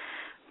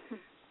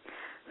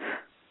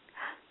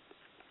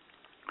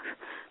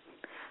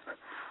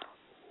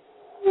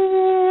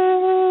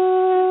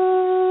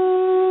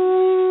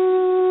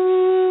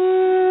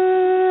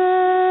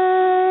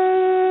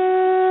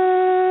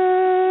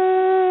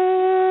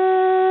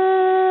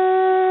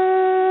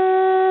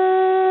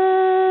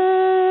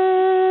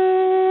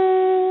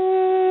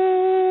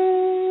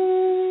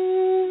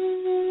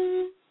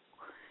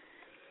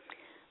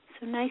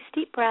 So nice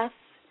deep breath,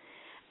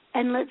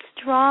 and let's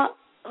draw,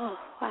 oh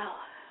wow,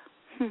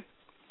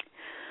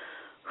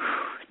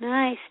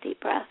 nice deep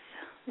breath.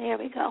 There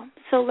we go.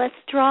 So let's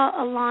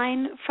draw a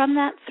line from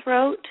that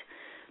throat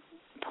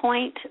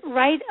point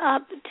right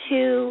up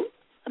to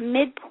a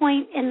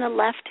midpoint in the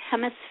left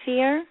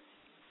hemisphere.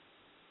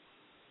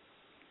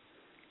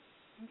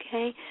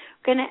 Okay,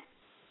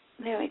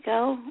 there we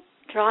go,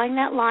 drawing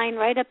that line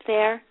right up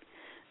there.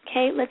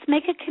 Okay, let's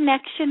make a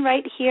connection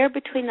right here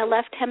between the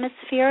left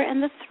hemisphere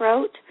and the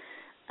throat.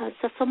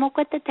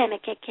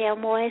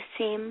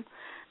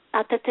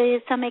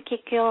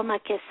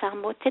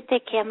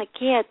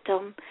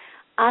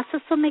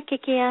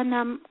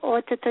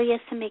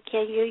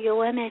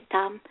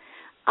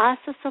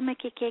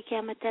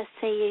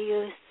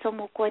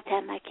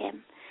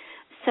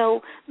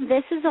 So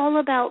this is all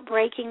about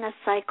breaking a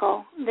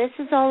cycle. This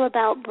is all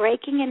about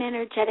breaking an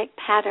energetic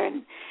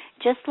pattern.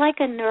 Just like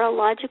a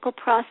neurological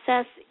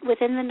process,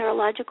 within the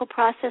neurological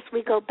process,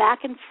 we go back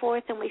and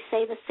forth and we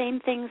say the same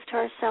things to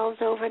ourselves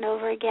over and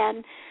over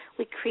again.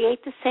 We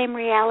create the same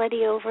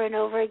reality over and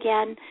over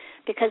again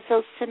because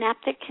those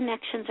synaptic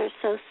connections are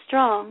so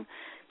strong.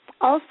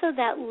 Also,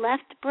 that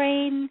left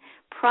brain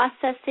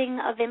processing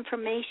of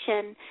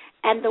information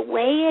and the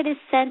way it is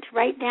sent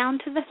right down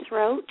to the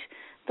throat,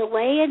 the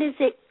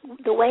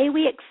way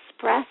we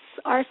express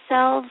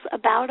ourselves,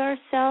 about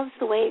ourselves,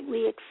 the way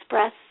we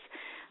express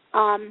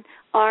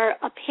our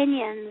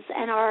opinions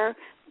and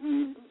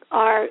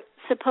our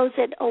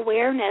supposed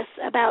awareness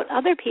about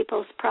other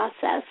people's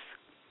process.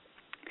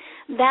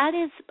 That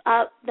is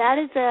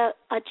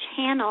a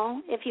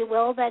channel, if you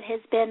will, that has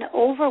been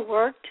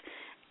overworked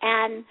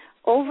and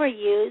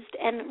overused,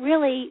 and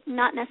really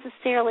not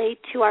necessarily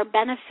to our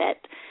benefit.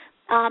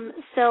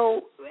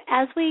 So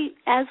as we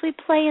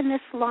play in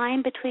this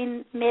line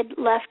between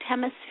mid-left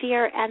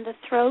hemisphere and the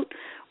throat,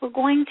 we're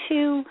going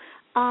to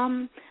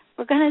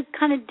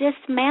kind of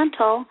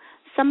dismantle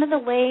some of the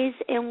ways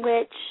in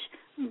which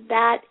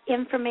that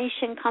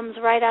information comes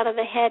right out of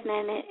the head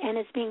and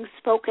is being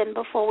spoken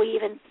before we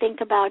even think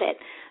about it.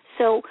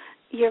 So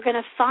you're going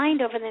to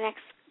find over the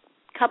next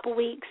couple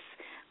weeks,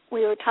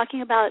 we were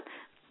talking about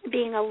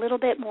being a little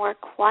bit more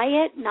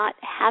quiet, not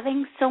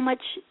having so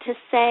much to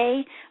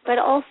say, but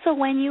also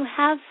when you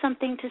have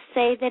something to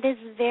say that is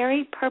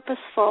very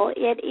purposeful,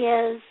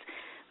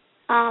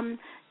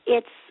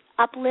 it's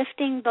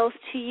uplifting both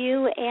to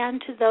you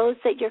and to those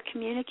that you're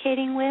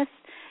communicating with.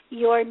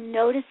 You're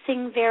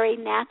noticing very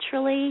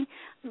naturally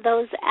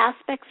those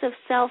aspects of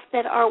self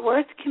that are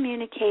worth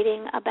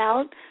communicating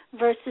about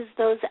versus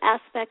those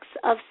aspects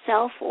of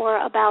self or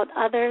about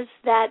others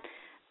that,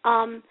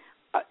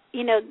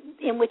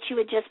 in which you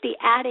would just be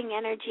adding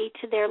energy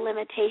to their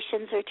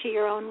limitations or to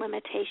your own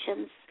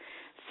limitations.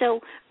 So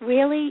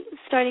really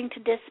starting to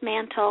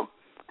dismantle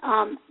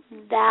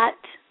that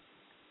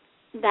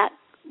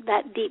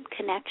that deep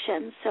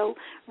connection. So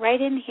right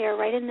in here,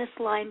 right in this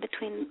line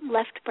between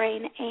left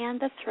brain and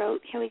the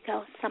throat, here we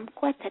go. Sam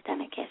kwete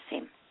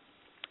kesim.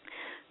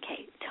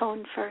 Okay,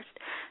 tone first.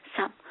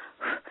 Sam.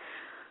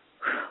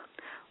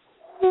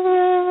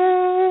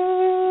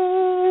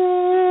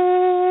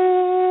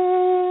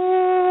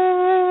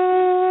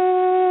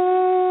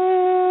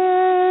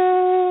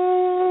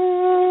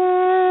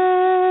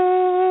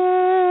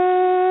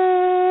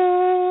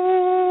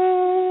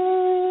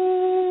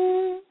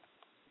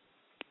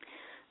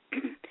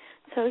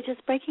 So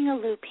just breaking a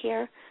loop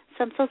here.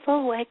 Sam so so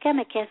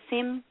wekeme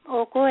kesim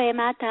oko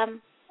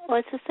ematam.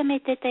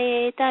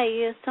 Osusamitete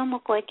tayu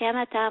somoko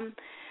ekematam.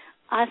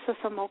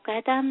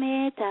 Asosomokatam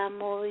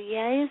etamo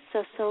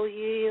yeso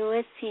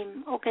yu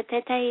esim.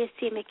 Okateta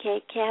esim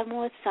ke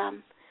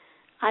kemusam.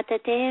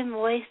 Atate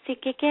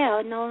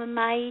moisikeke no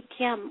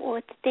maitiam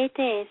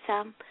otete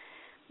esam.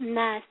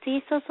 Na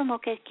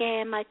sisosomoke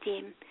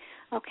matim.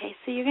 Okay,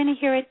 so you're going to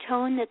hear a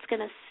tone that's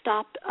going to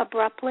stop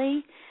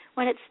abruptly.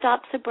 When it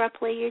stops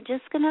abruptly, you're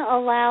just going to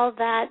allow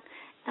that.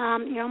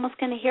 You're almost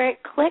going to hear it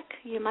click.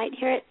 You might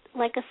hear it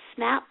like a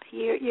snap.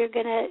 You're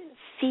going to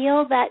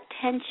feel that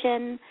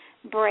tension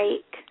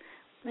break,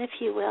 if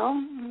you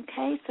will.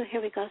 Okay, so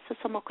here we go. So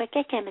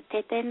somokweke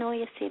metete no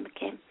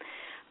yasimke.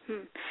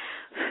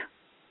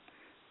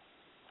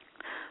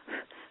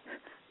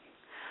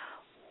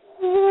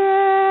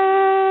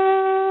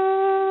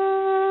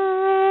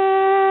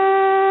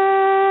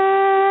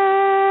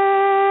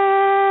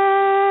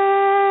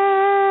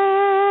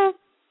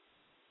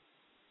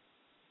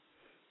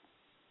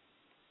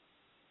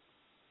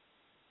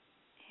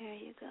 There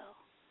you go.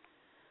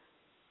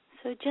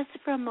 So just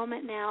for a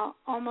moment now,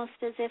 almost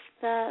as if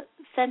the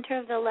center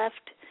of the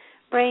left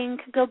brain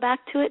could go back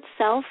to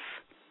itself.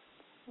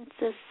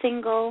 It's a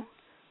single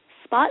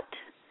spot.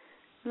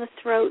 The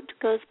throat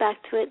goes back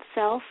to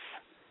itself.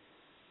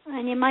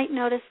 And you might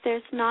notice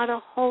there's not a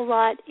whole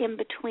lot in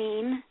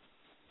between.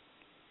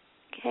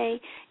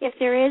 Okay, if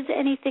there is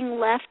anything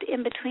left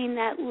in between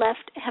that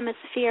left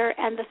hemisphere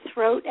and the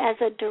throat as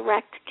a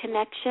direct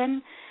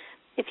connection,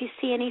 if you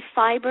see any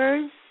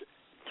fibers,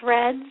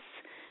 threads,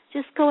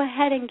 just go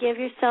ahead and give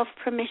yourself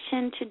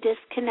permission to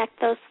disconnect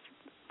those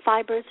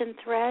fibers and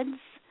threads.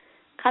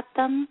 Cut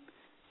them.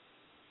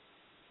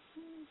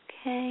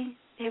 Okay,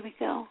 there we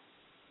go.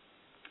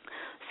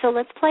 So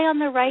let's play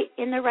on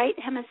in the right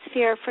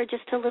hemisphere for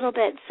just a little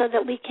bit so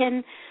that we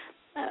can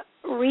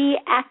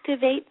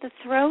reactivate the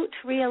throat,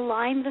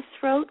 realign the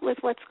throat with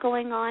what's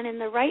going on in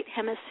the right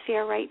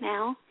hemisphere right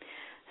now.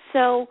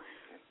 So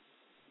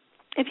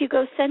if you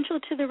go central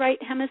to the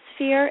right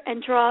hemisphere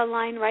and draw a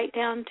line right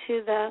down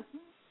to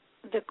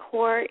the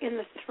core in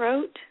the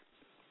throat.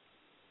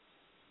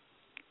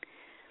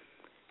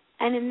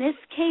 And in this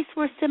case,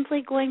 we're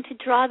simply going to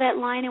draw that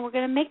line, and we're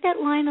going to make that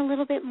line a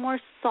little bit more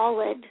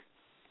solid.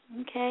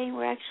 Okay,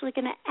 we're actually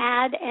going to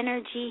add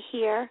energy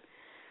here.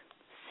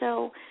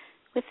 So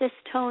with this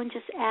tone,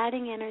 just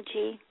adding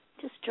energy,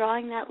 just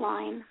drawing that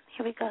line.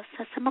 Here we go.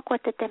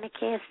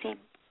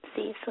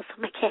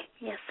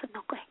 Yes,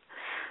 okay.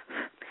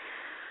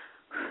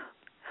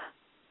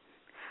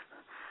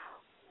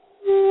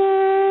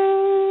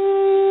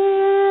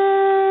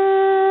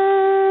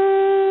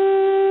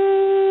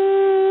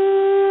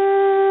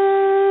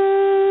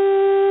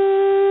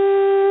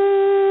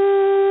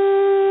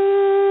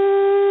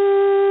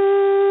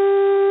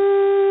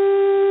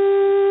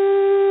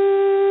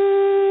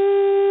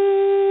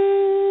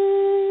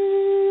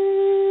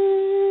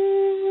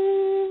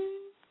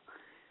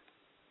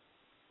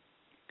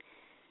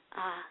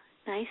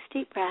 Nice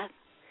deep breath.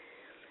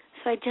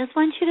 So I just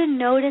want you to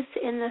notice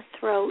in the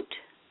throat.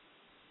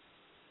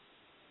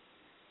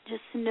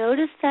 Just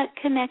notice that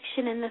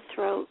connection in the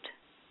throat.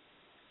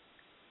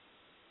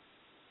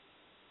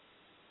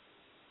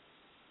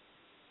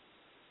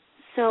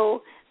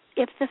 So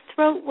if the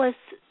throat was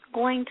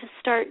going to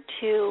start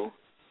to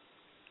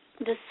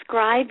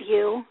describe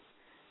you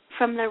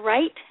from the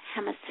right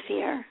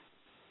hemisphere,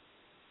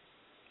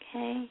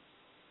 okay,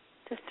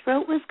 the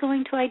throat was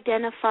going to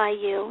identify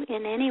you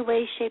in any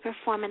way, shape, or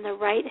form in the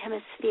right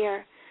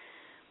hemisphere.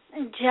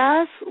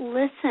 Just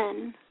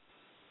listen.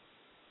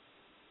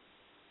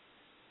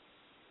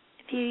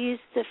 If you use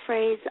the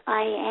phrase,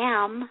 I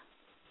am,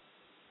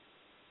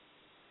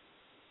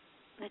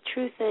 the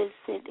truth is,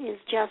 it is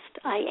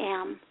just I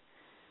am.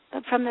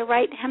 But from the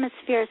right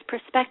hemisphere's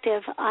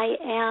perspective, I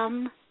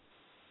am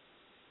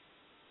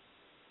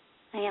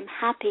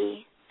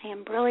happy, I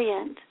am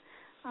brilliant,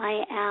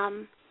 I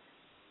am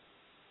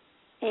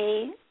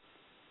a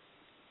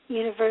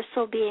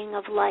universal being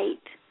of light.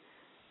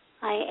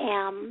 I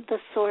am the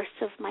source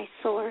of my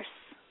source.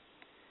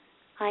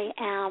 I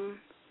am.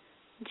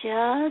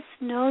 Just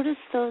notice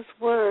those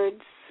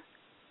words.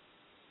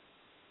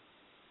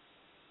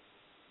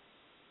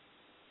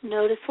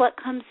 Notice what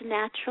comes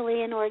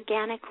naturally and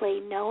organically,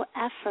 no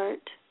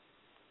effort.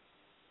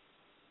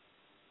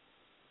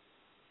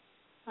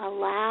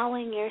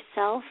 Allowing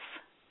yourself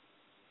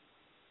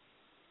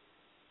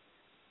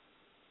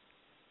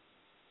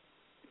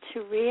to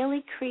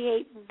really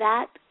create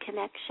that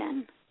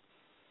connection.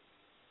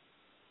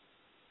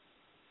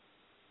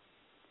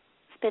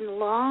 been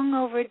long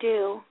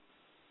overdue.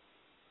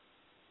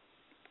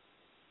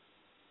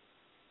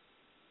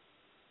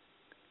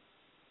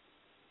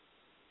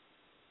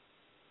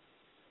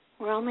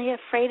 We're only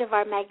afraid of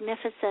our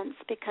magnificence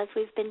because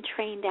we've been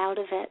trained out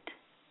of it.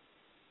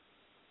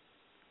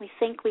 We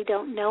think we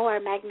don't know our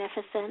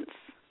magnificence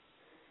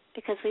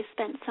because we've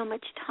spent so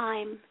much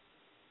time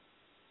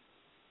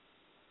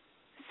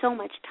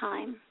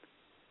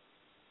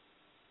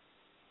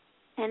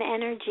and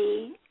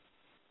energy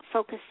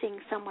focusing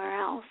somewhere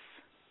else.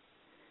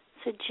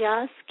 So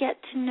just get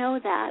to know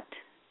that.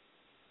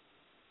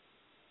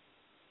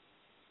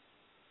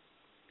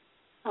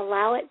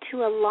 Allow it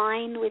to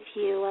align with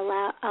you.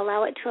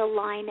 Allow it to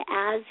align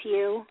as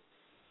you.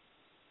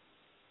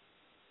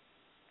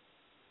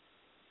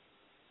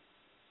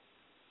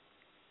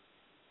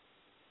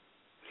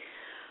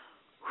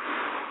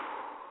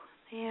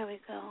 There we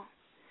go.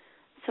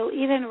 So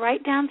even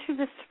right down through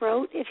the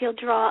throat, if you'll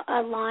draw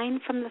a line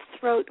from the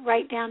throat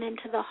right down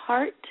into the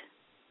heart.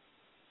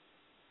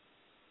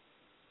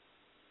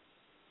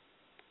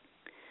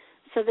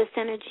 So this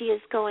energy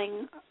is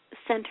going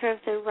center of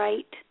the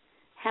right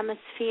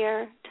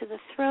hemisphere to the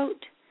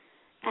throat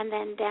and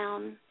then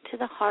down to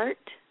the heart.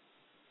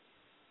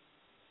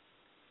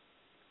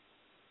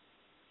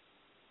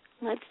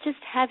 Let's just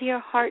have your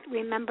heart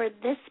remember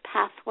this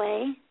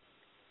pathway.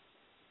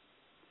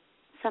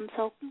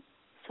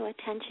 So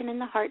attention in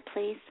the heart,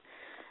 please.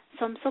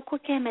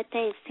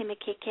 Somsokukemete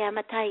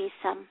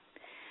simikikeamataisam.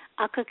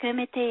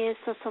 Akakemete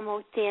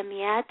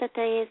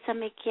sosomoteamiatatae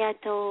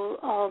samikiato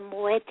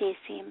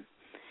muetesim.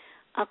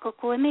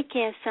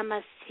 Akakuemike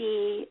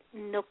samasi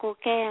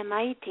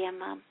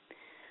nokokeamaitiama.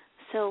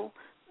 So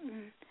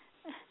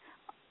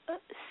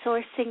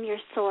sourcing your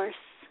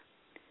source.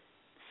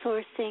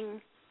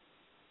 Sourcing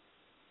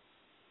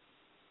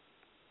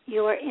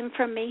your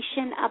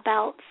information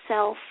about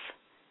self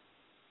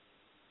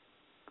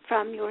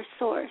from your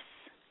source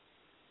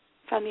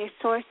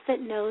that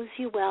knows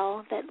you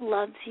well, that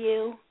loves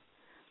you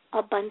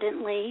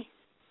abundantly,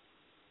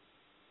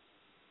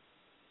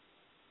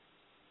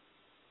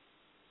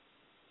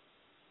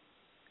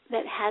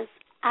 that has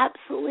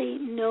absolutely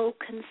no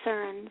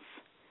concerns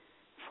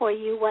for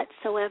you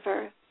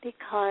whatsoever,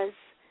 because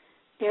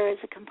there is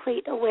a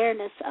complete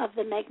awareness of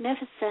the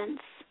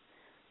magnificence,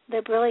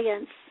 the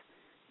brilliance,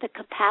 the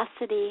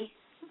capacity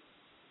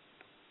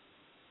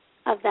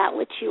of that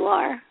which you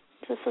are.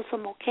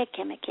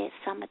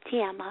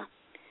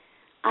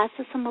 I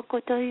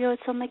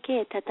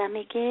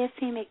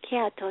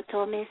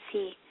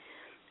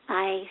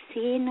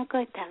see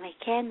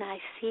I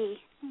see.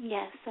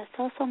 Yes, that's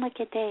also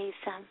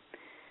maketeisam.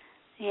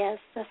 Yes,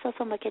 that's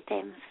also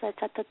maketem.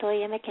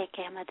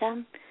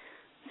 Madam.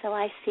 So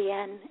I see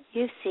and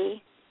you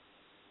see.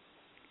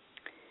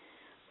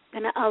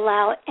 I'm going to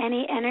allow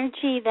any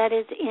energy that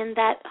is in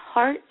that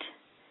heart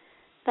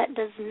that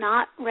does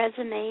not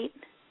resonate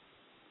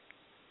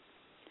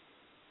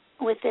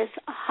with this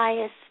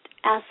highest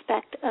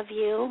aspect of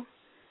you,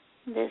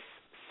 this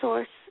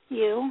source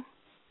you,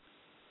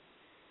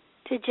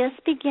 to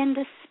just begin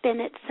to spin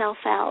itself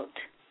out.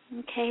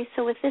 Okay,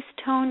 so with this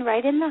tone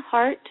right in the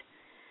heart,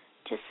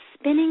 just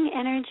spinning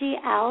energy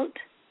out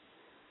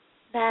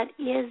that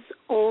is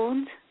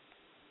old,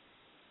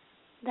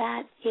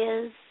 that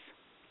is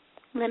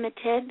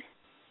limited.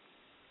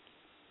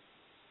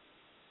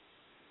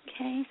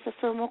 Okay, so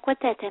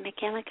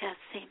here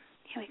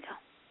we go.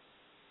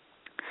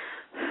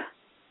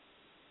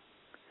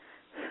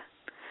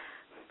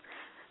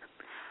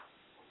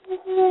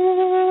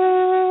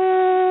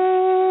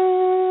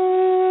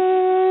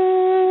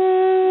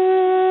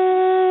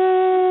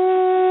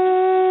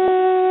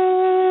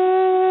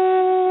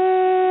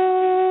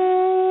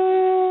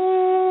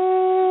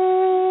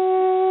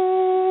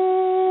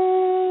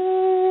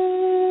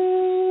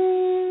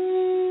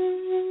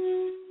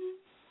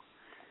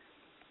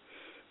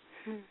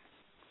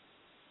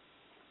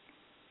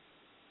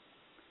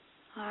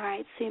 All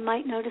right, so you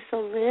might notice a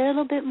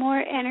little bit more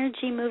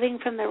energy moving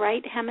from the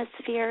right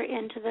hemisphere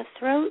into the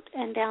throat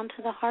and down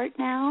to the heart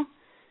now.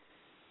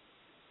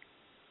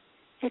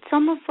 It's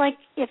almost like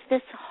if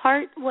this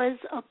heart was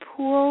a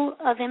pool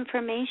of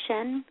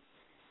information,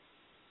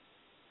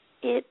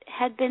 it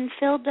had been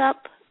filled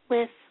up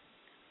with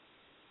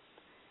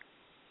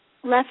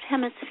left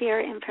hemisphere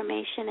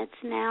information.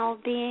 It's now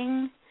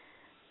being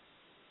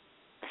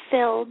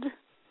filled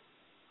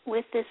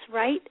with this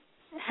right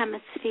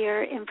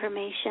hemisphere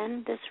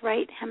information, this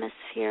right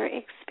hemisphere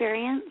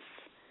experience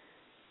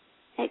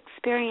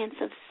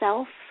of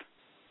self.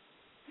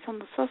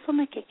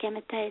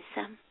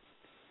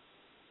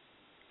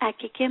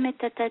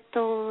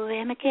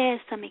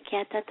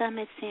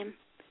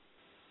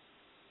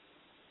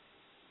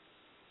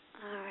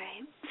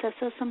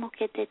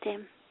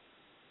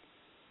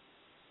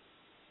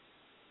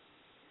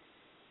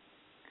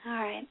 All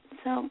right,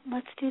 so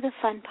let's do the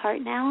fun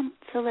part now.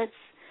 So let's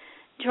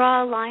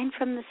draw a line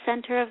from the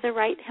center of the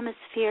right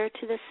hemisphere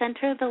to the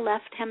center of the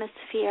left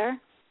hemisphere.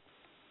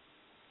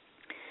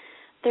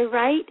 The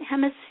right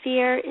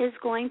hemisphere is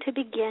going to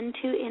begin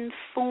to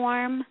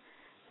inform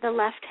the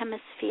left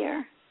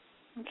hemisphere.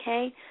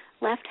 Okay?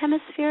 Left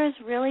hemisphere is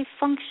really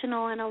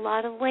functional in a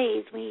lot of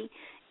ways.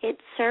 It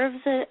serves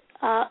a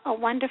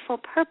wonderful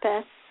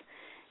purpose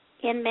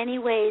in many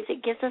ways.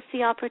 It gives us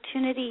the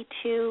opportunity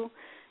to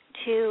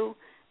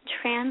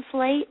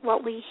translate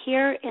what we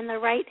hear in the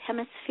right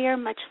hemisphere,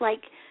 much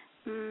like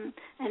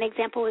an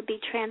example would be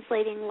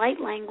translating light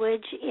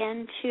language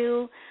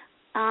into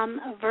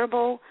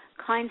verbal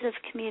kinds of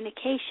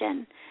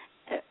communication.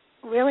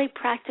 Really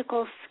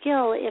practical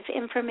skill if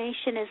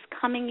information is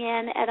coming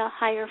in at a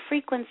higher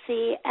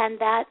frequency and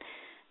that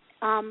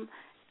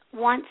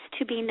wants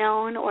to be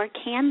known or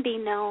can be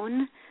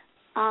known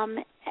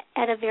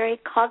at a very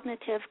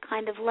cognitive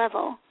kind of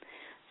level.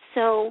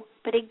 So,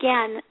 but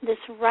again, this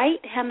right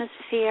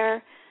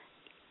hemisphere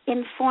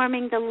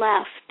informing the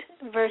left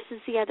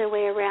versus the other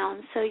way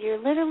around. So you're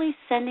literally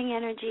sending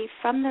energy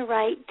from the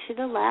right to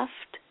the left.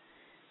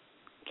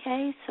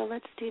 Okay, so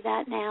let's do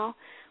that now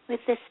with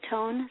this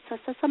tone. So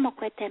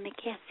sasamokwete me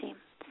kiasim.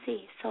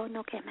 Si, so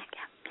no ke me.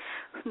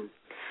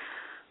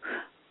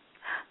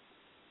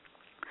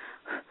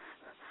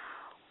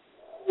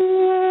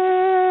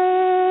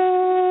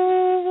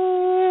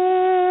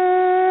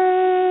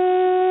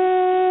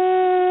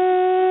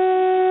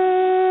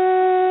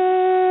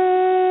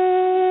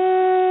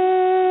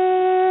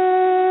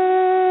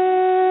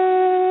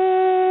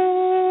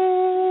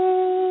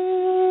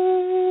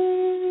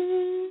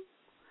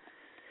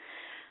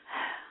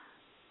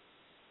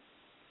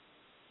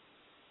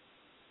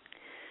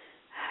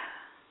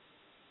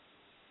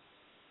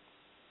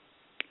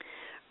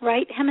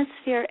 Right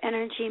hemisphere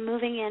energy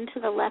moving into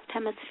the left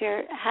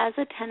hemisphere has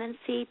a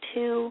tendency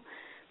to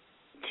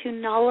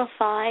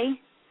nullify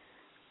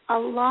a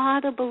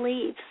lot of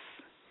beliefs,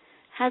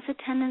 has a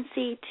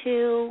tendency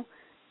to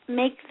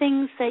make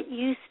things that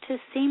used to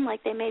seem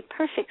like they made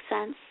perfect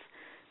sense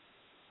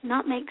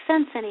not make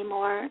sense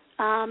anymore,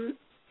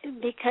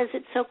 because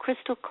it's so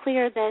crystal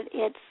clear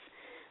that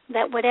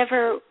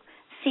whatever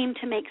seemed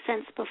to make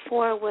sense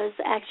before was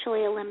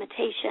actually a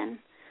limitation.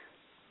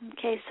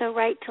 Okay, so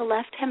right to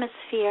left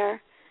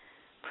hemisphere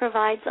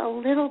provides a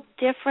little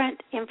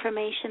different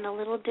information, a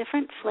little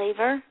different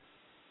flavor.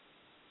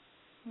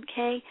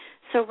 Okay,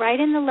 so right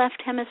in the left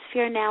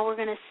hemisphere now we're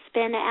going to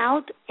spin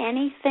out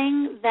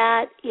anything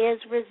that is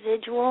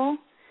residual,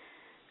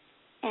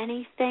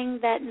 anything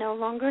that no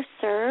longer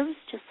serves,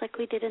 just like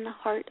we did in the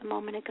heart a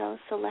moment ago.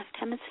 So left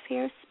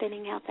hemisphere,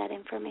 spinning out that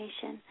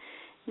information.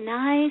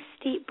 Nice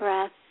deep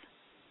breath.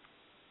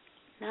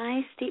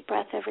 Nice deep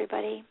breath,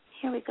 everybody.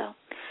 Here we go.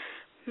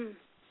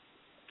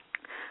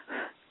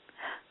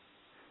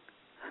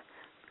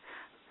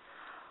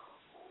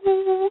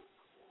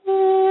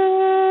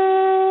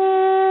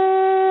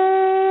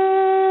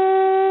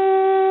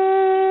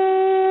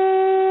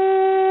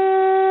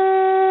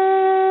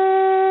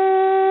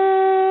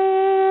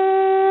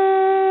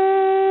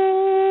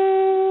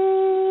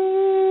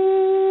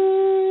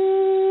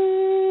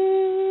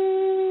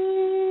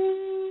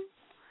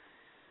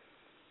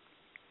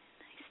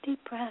 Deep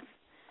breath.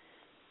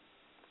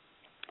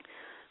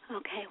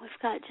 Okay, we've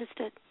got just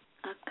a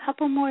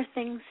couple more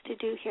things to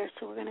do here,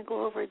 so we're going to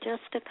go over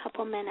just a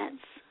couple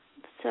minutes.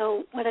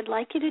 So what I'd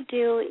like you to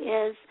do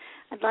is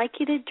I'd like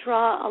you to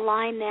draw a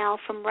line now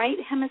from right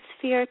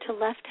hemisphere to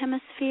left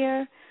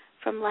hemisphere,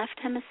 from left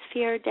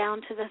hemisphere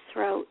down to the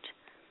throat.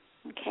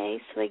 Okay,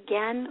 so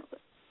again,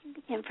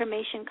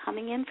 information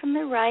coming in from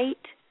the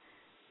right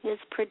is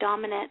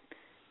predominant.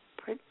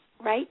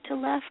 Right to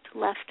left,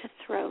 left to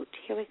throat.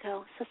 Here we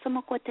go.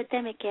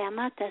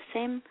 Sasamokwatatemikema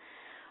tasim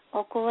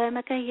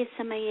okoemaka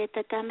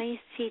yisamayetatamay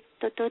si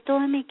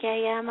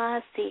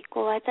tototoemikayama si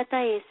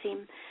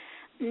koatatayesim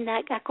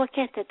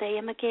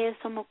nakakwaketatamake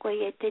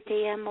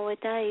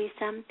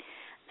somokoyetetayamawataisam.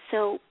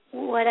 So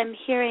what I'm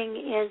hearing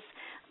is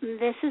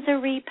this is a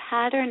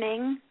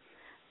repatterning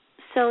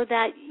so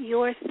that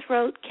your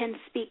throat can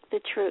speak the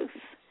truth.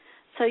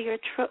 So your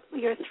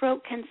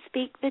throat can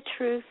speak the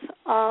truth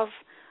of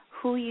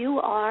who you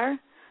are,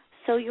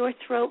 so your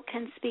throat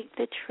can speak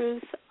the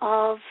truth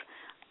of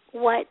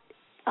what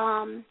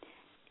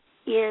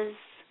is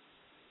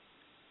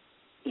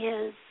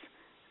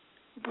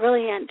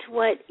brilliant,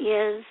 what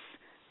is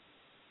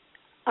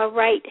a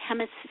right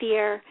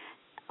hemisphere,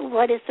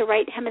 what is the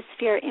right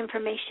hemisphere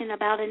information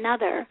about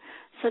another,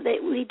 so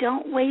that we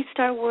don't waste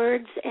our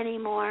words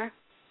anymore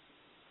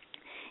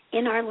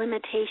in our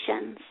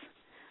limitations,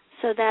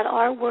 so that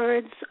our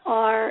words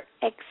are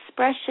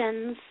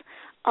expressions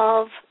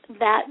of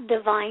that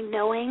divine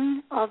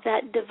knowing, of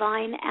that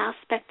divine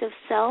aspect of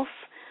self,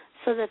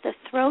 so that the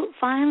throat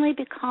finally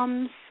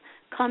comes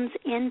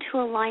into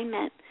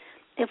alignment.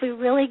 If we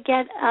really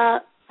get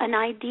an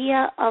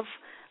idea of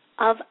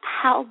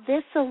how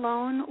this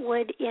alone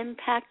would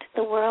impact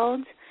the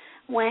world,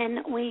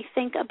 when we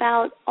think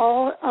about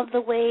all of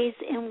the ways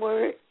in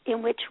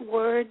which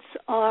words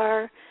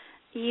are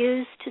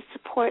used to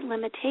support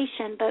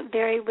limitation, but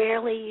very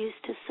rarely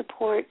used to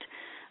support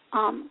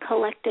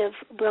collective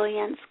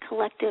brilliance,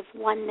 collective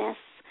oneness.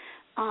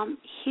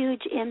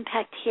 Huge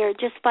impact here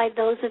just by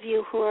those of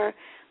you who are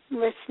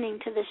listening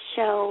to the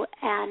show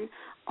and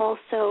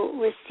also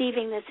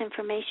receiving this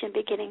information,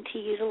 beginning to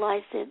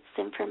utilize this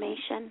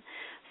information.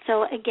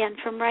 So again,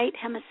 from right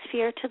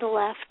hemisphere to the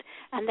left,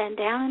 and then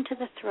down into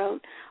the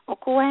throat.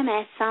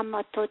 Okueme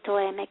samototo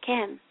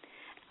emeken.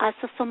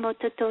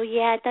 Asosomototo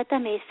ya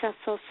tatamesa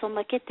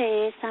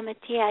sosomokete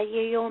samatia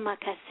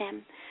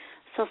yuyomakasem.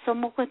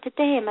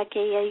 Sosomokotete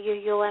makeya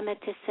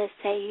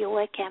yuyoemetesese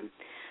yuekem.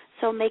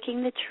 So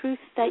making the truth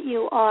that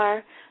you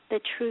are the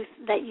truth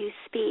that you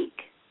speak.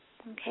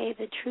 Okay,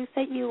 the truth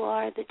that you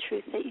are, the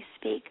truth that you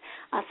speak.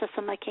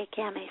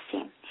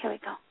 Asosomokekeamesi. Here we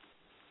go.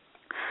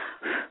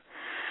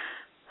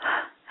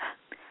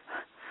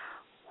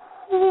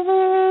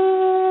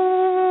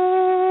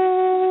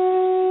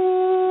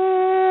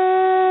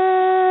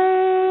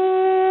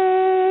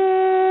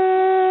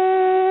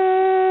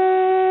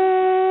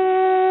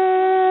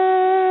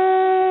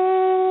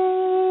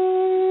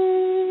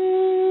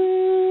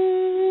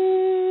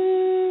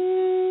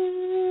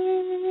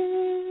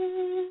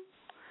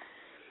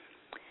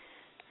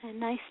 A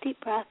nice deep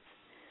breath.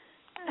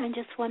 And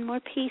just one more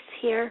piece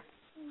here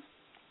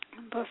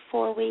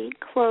before we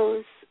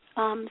close.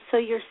 So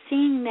you're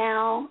seeing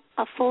now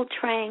a full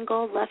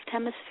triangle, left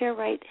hemisphere,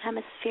 right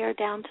hemisphere,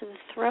 down to the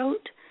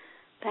throat,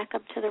 back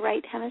up to the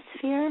right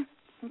hemisphere,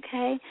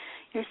 okay?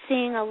 You're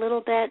seeing a little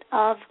bit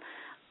of,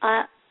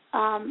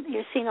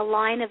 you're seeing a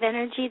line of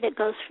energy that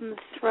goes from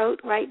the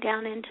throat right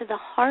down into the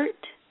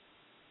heart,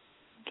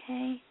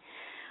 okay?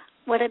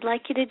 What I'd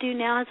like you to do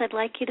now is I'd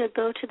like you to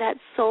go to that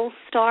soul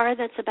star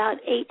that's about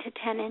 8 to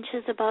 10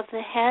 inches above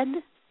the head,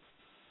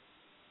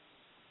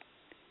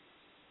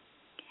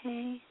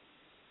 okay?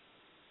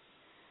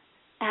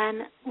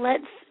 And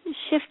let's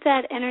shift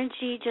that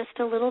energy just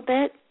a little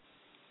bit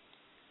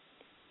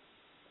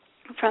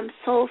from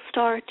soul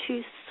star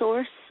to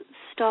source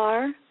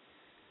star.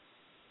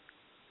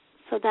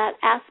 So that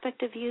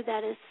aspect of you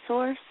that is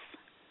source.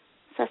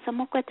 Let's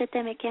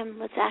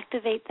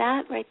activate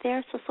that right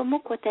there.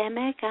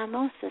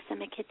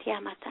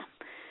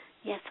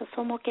 Yes,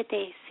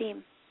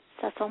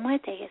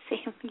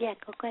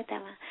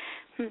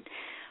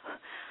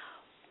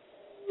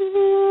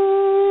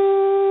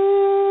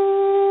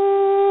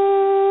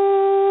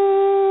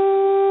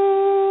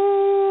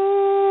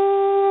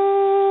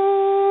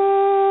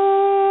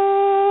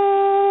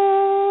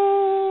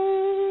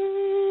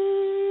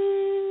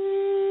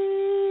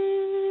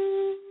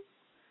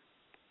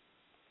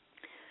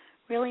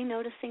 really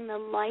noticing the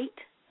light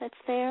that's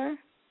there.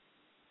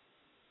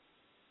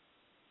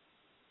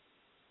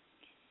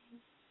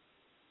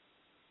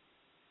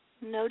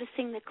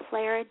 Noticing the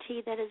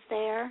clarity that is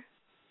there.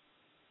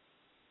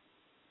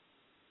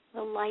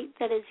 The light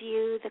that is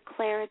you, the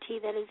clarity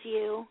that is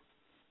you.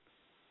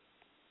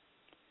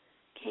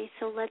 Okay,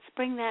 so let's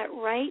bring that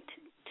right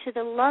to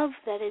the love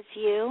that is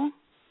you.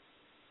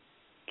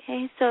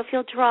 Okay, so if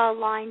you'll draw a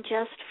line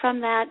just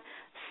from that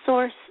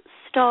source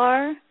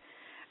star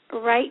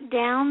right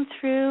down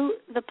through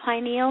the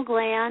pineal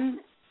gland,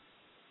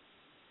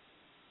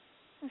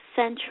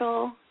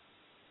 central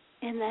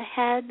in the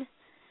head,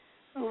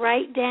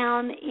 right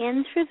down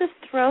in through the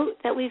throat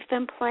that we've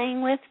been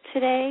playing with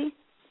today,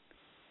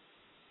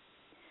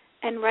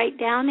 and right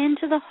down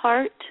into the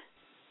heart.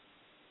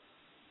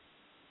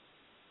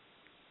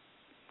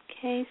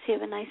 Okay, so you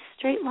have a nice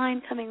straight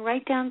line coming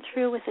right down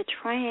through with a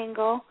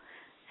triangle,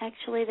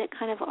 actually, that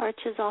kind of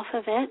arches off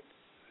of it.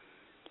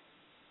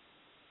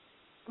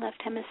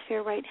 Left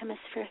hemisphere, right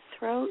hemisphere,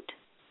 throat.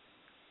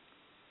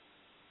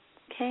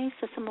 Okay,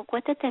 so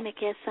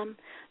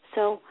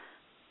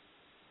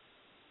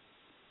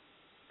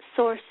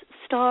source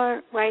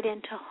star right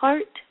into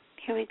heart.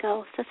 Here we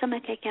go.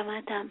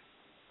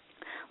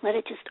 Let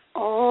it just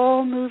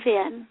all move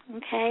in.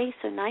 Okay,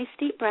 so nice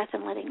deep breath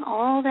and letting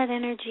all that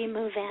energy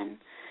move in.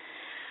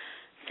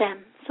 Yes.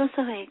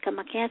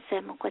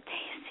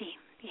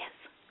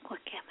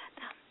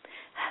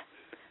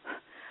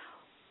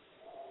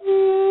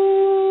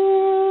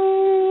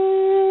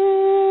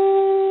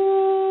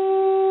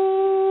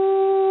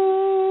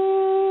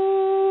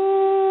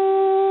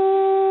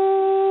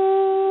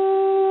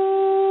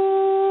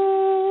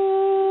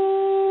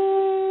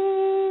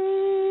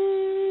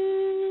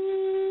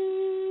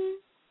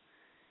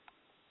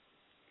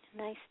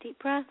 Nice deep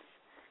breaths.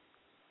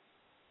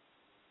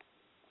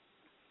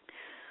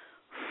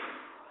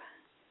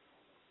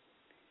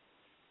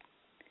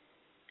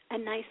 A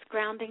nice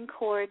grounding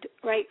cord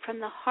right from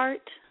the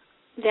heart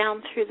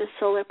down through the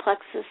solar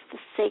plexus, the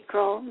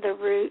sacral, the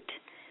root,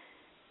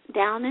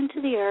 down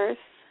into the earth,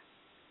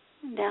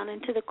 down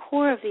into the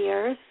core of the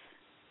earth.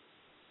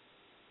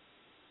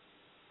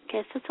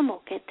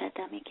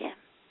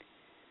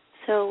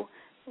 So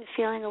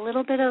feeling a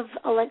little bit of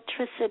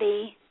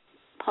electricity,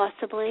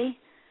 possibly,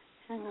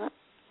 and a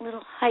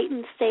little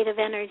heightened state of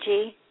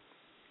energy,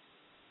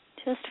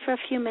 just for a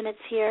few minutes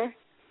here.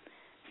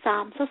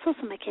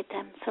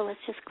 So let's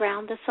just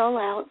ground this all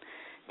out.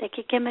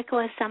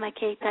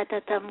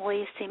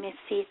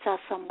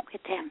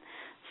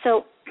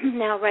 So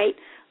now, right,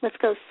 let's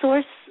go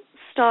source,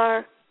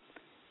 star,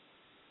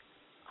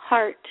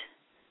 heart,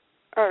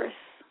 earth.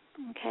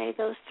 Okay,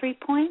 those 3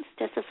 points,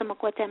 just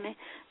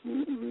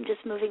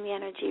moving the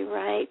energy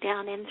right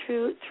down in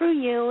through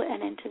you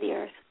and into the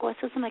earth.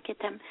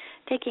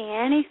 Taking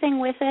anything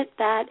with it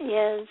that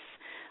is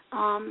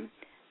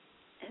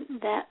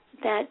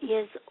that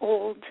is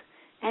old,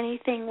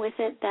 anything with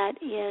it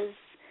that is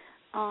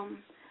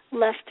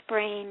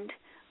left-brained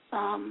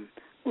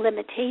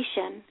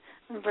limitation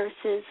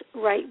versus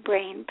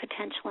right-brain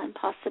potential and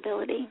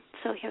possibility.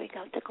 So here we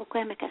go.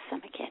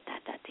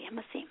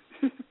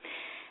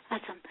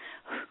 Awesome.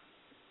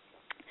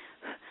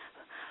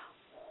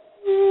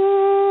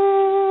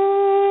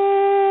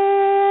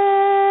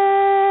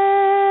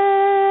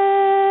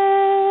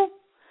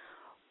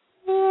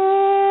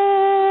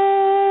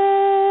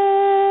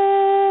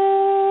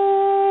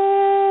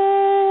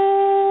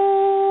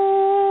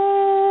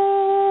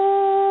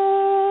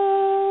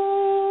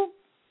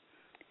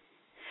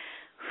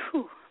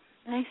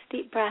 Nice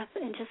deep breath,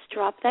 and just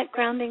drop that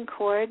grounding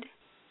cord.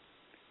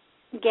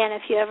 Again,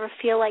 if you ever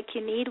feel like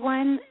you need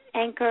one,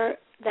 anchor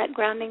that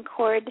grounding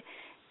cord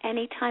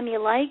anytime you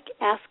like.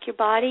 Ask your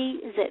body,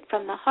 is it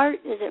from the heart?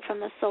 Is it from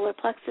the solar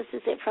plexus?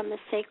 Is it from the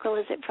sacral?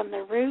 Is it from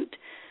the root?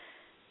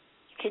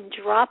 You can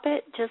drop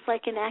it just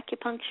like an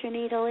acupuncture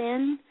needle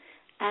in,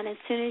 and as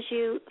soon as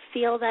you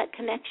feel that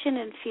connection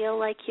and feel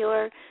like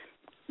you're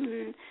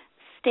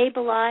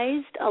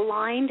stabilized,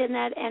 aligned in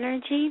that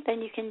energy,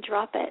 then you can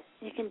drop it.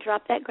 You can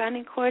drop that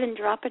grounding cord and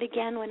drop it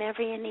again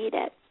whenever you need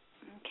it.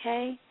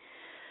 Okay?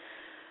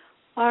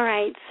 All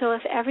right, so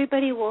if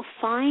everybody will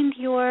find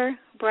your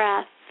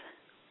breath,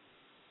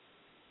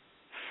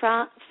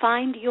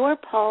 find your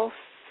pulse,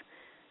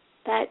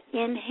 that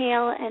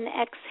inhale and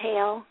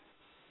exhale,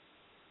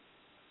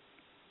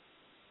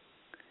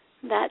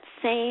 that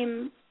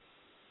same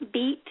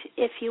beat,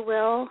 if you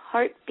will,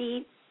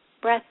 heartbeat,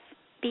 breath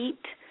beat,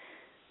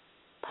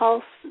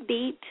 pulse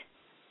beat,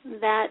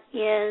 that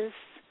is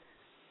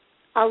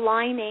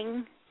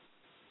aligning,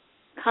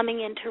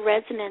 coming into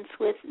resonance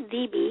with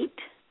the beat,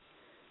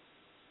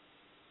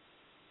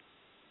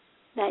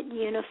 that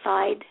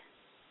unified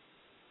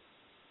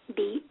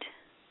beat.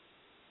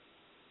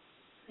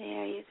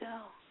 There you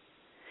go.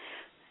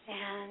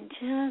 And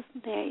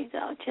there you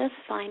go, just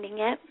finding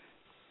it.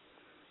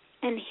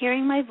 And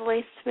hearing my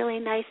voice really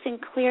nice and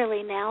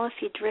clearly now if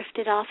you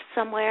drifted off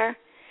somewhere.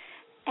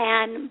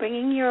 And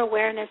bringing your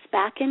awareness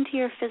back into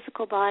your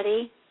physical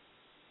body.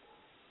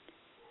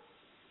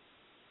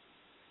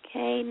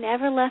 Okay,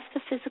 never left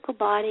the physical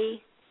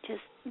body,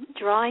 just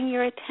drawing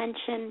your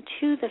attention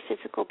to the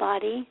physical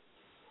body.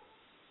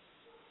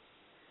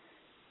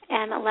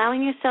 And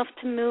allowing yourself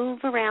to move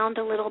around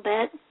a little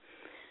bit.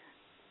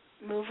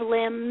 Move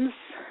limbs,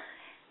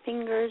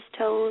 fingers,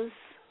 toes.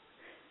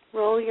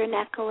 Roll your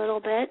neck a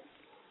little bit.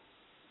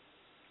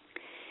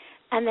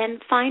 And then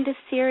find a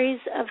series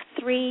of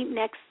 3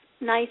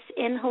 nice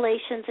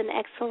inhalations and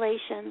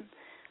exhalations.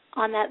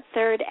 On that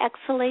third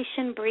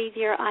exhalation, breathe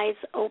your eyes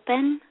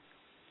open.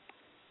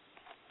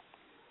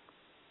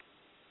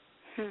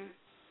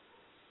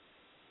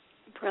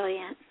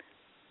 Brilliant.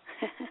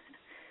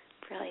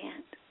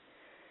 Brilliant.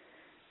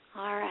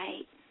 All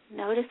right.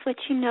 Notice what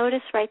you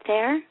notice right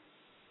there.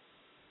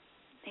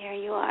 There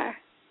you are.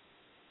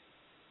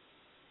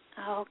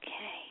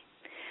 Okay.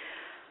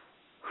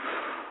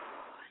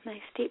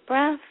 Nice deep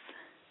breath.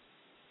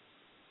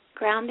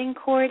 Grounding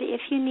cord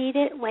if you need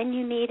it, when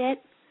you need it.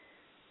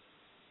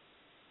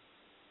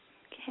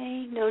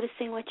 Okay,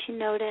 noticing what you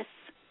notice.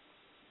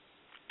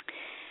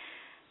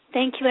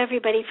 Thank you,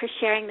 everybody, for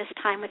sharing this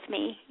time with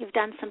me. You've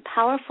done some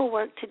powerful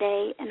work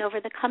today, and over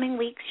the coming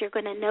weeks, you're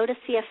going to notice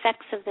the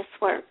effects of this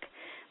work.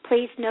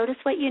 Please notice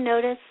what you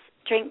notice,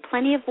 drink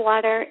plenty of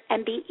water,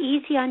 and be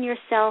easy on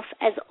yourself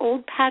as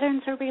old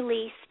patterns are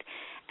released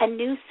and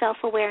new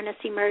self-awareness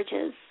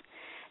emerges.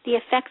 The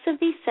effects of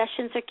these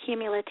sessions are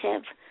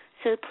cumulative,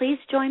 so please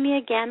join me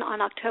again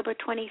on October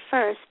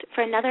 21st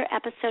for another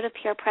episode of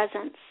Pure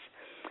Presence.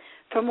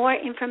 For more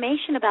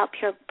information about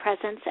Pure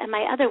Presence and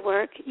my other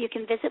work, you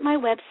can visit my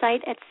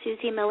website at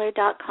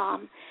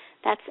SuzyMiller.com.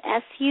 That's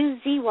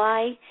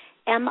SuzyMiller.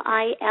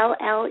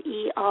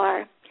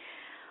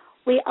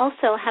 We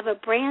also have a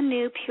brand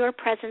new Pure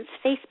Presence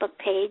Facebook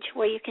page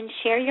where you can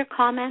share your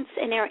comments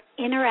and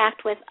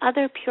interact with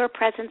other Pure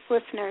Presence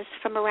listeners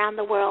from around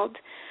the world.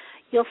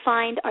 You'll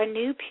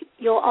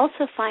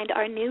also find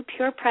our new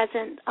Pure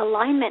Presence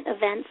alignment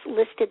events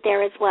listed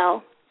there as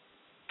well.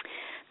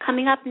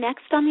 Coming up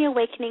next on the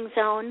Awakening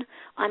Zone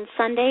on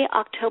Sunday,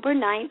 October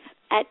 9th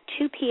at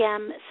 2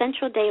 p.m.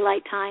 Central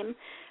Daylight Time,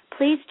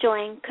 please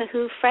join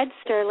Kahu Fred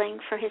Sterling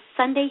for his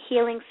Sunday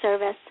healing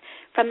service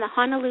from the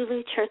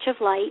Honolulu Church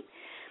of Light,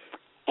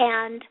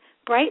 and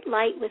Bright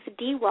Light with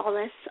Dee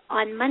Wallace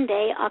on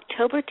Monday,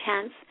 October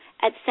 10th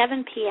at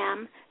 7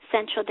 p.m.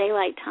 Central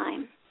Daylight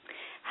Time.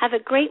 Have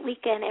a great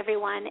weekend,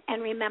 everyone,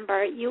 and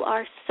remember, you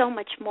are so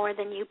much more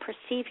than you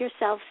perceive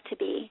yourselves to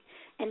be.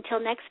 Until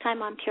next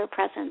time on Pure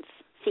Presence,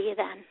 see you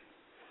then.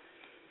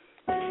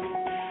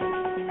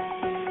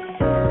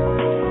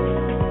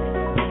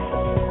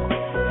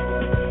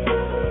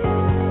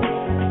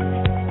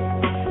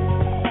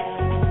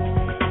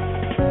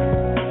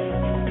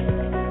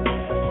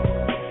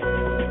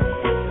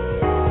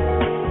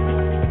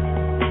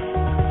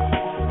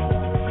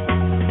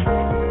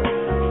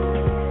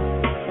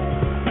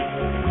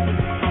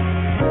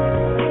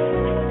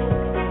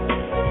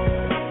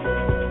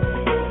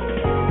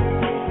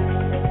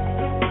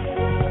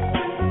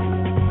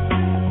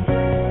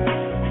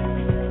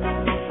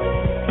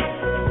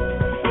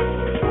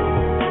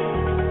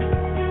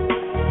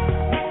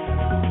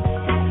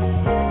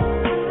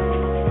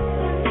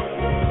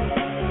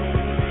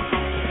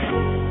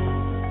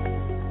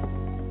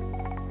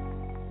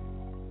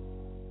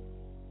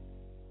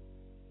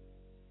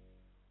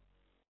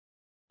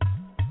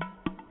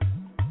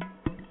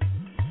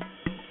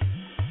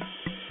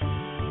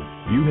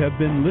 have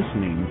been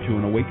listening to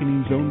an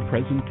Awakening Zone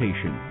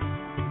presentation,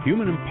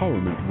 Human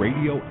Empowerment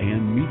Radio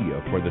and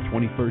Media for the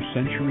 21st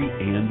Century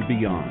and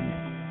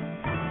Beyond.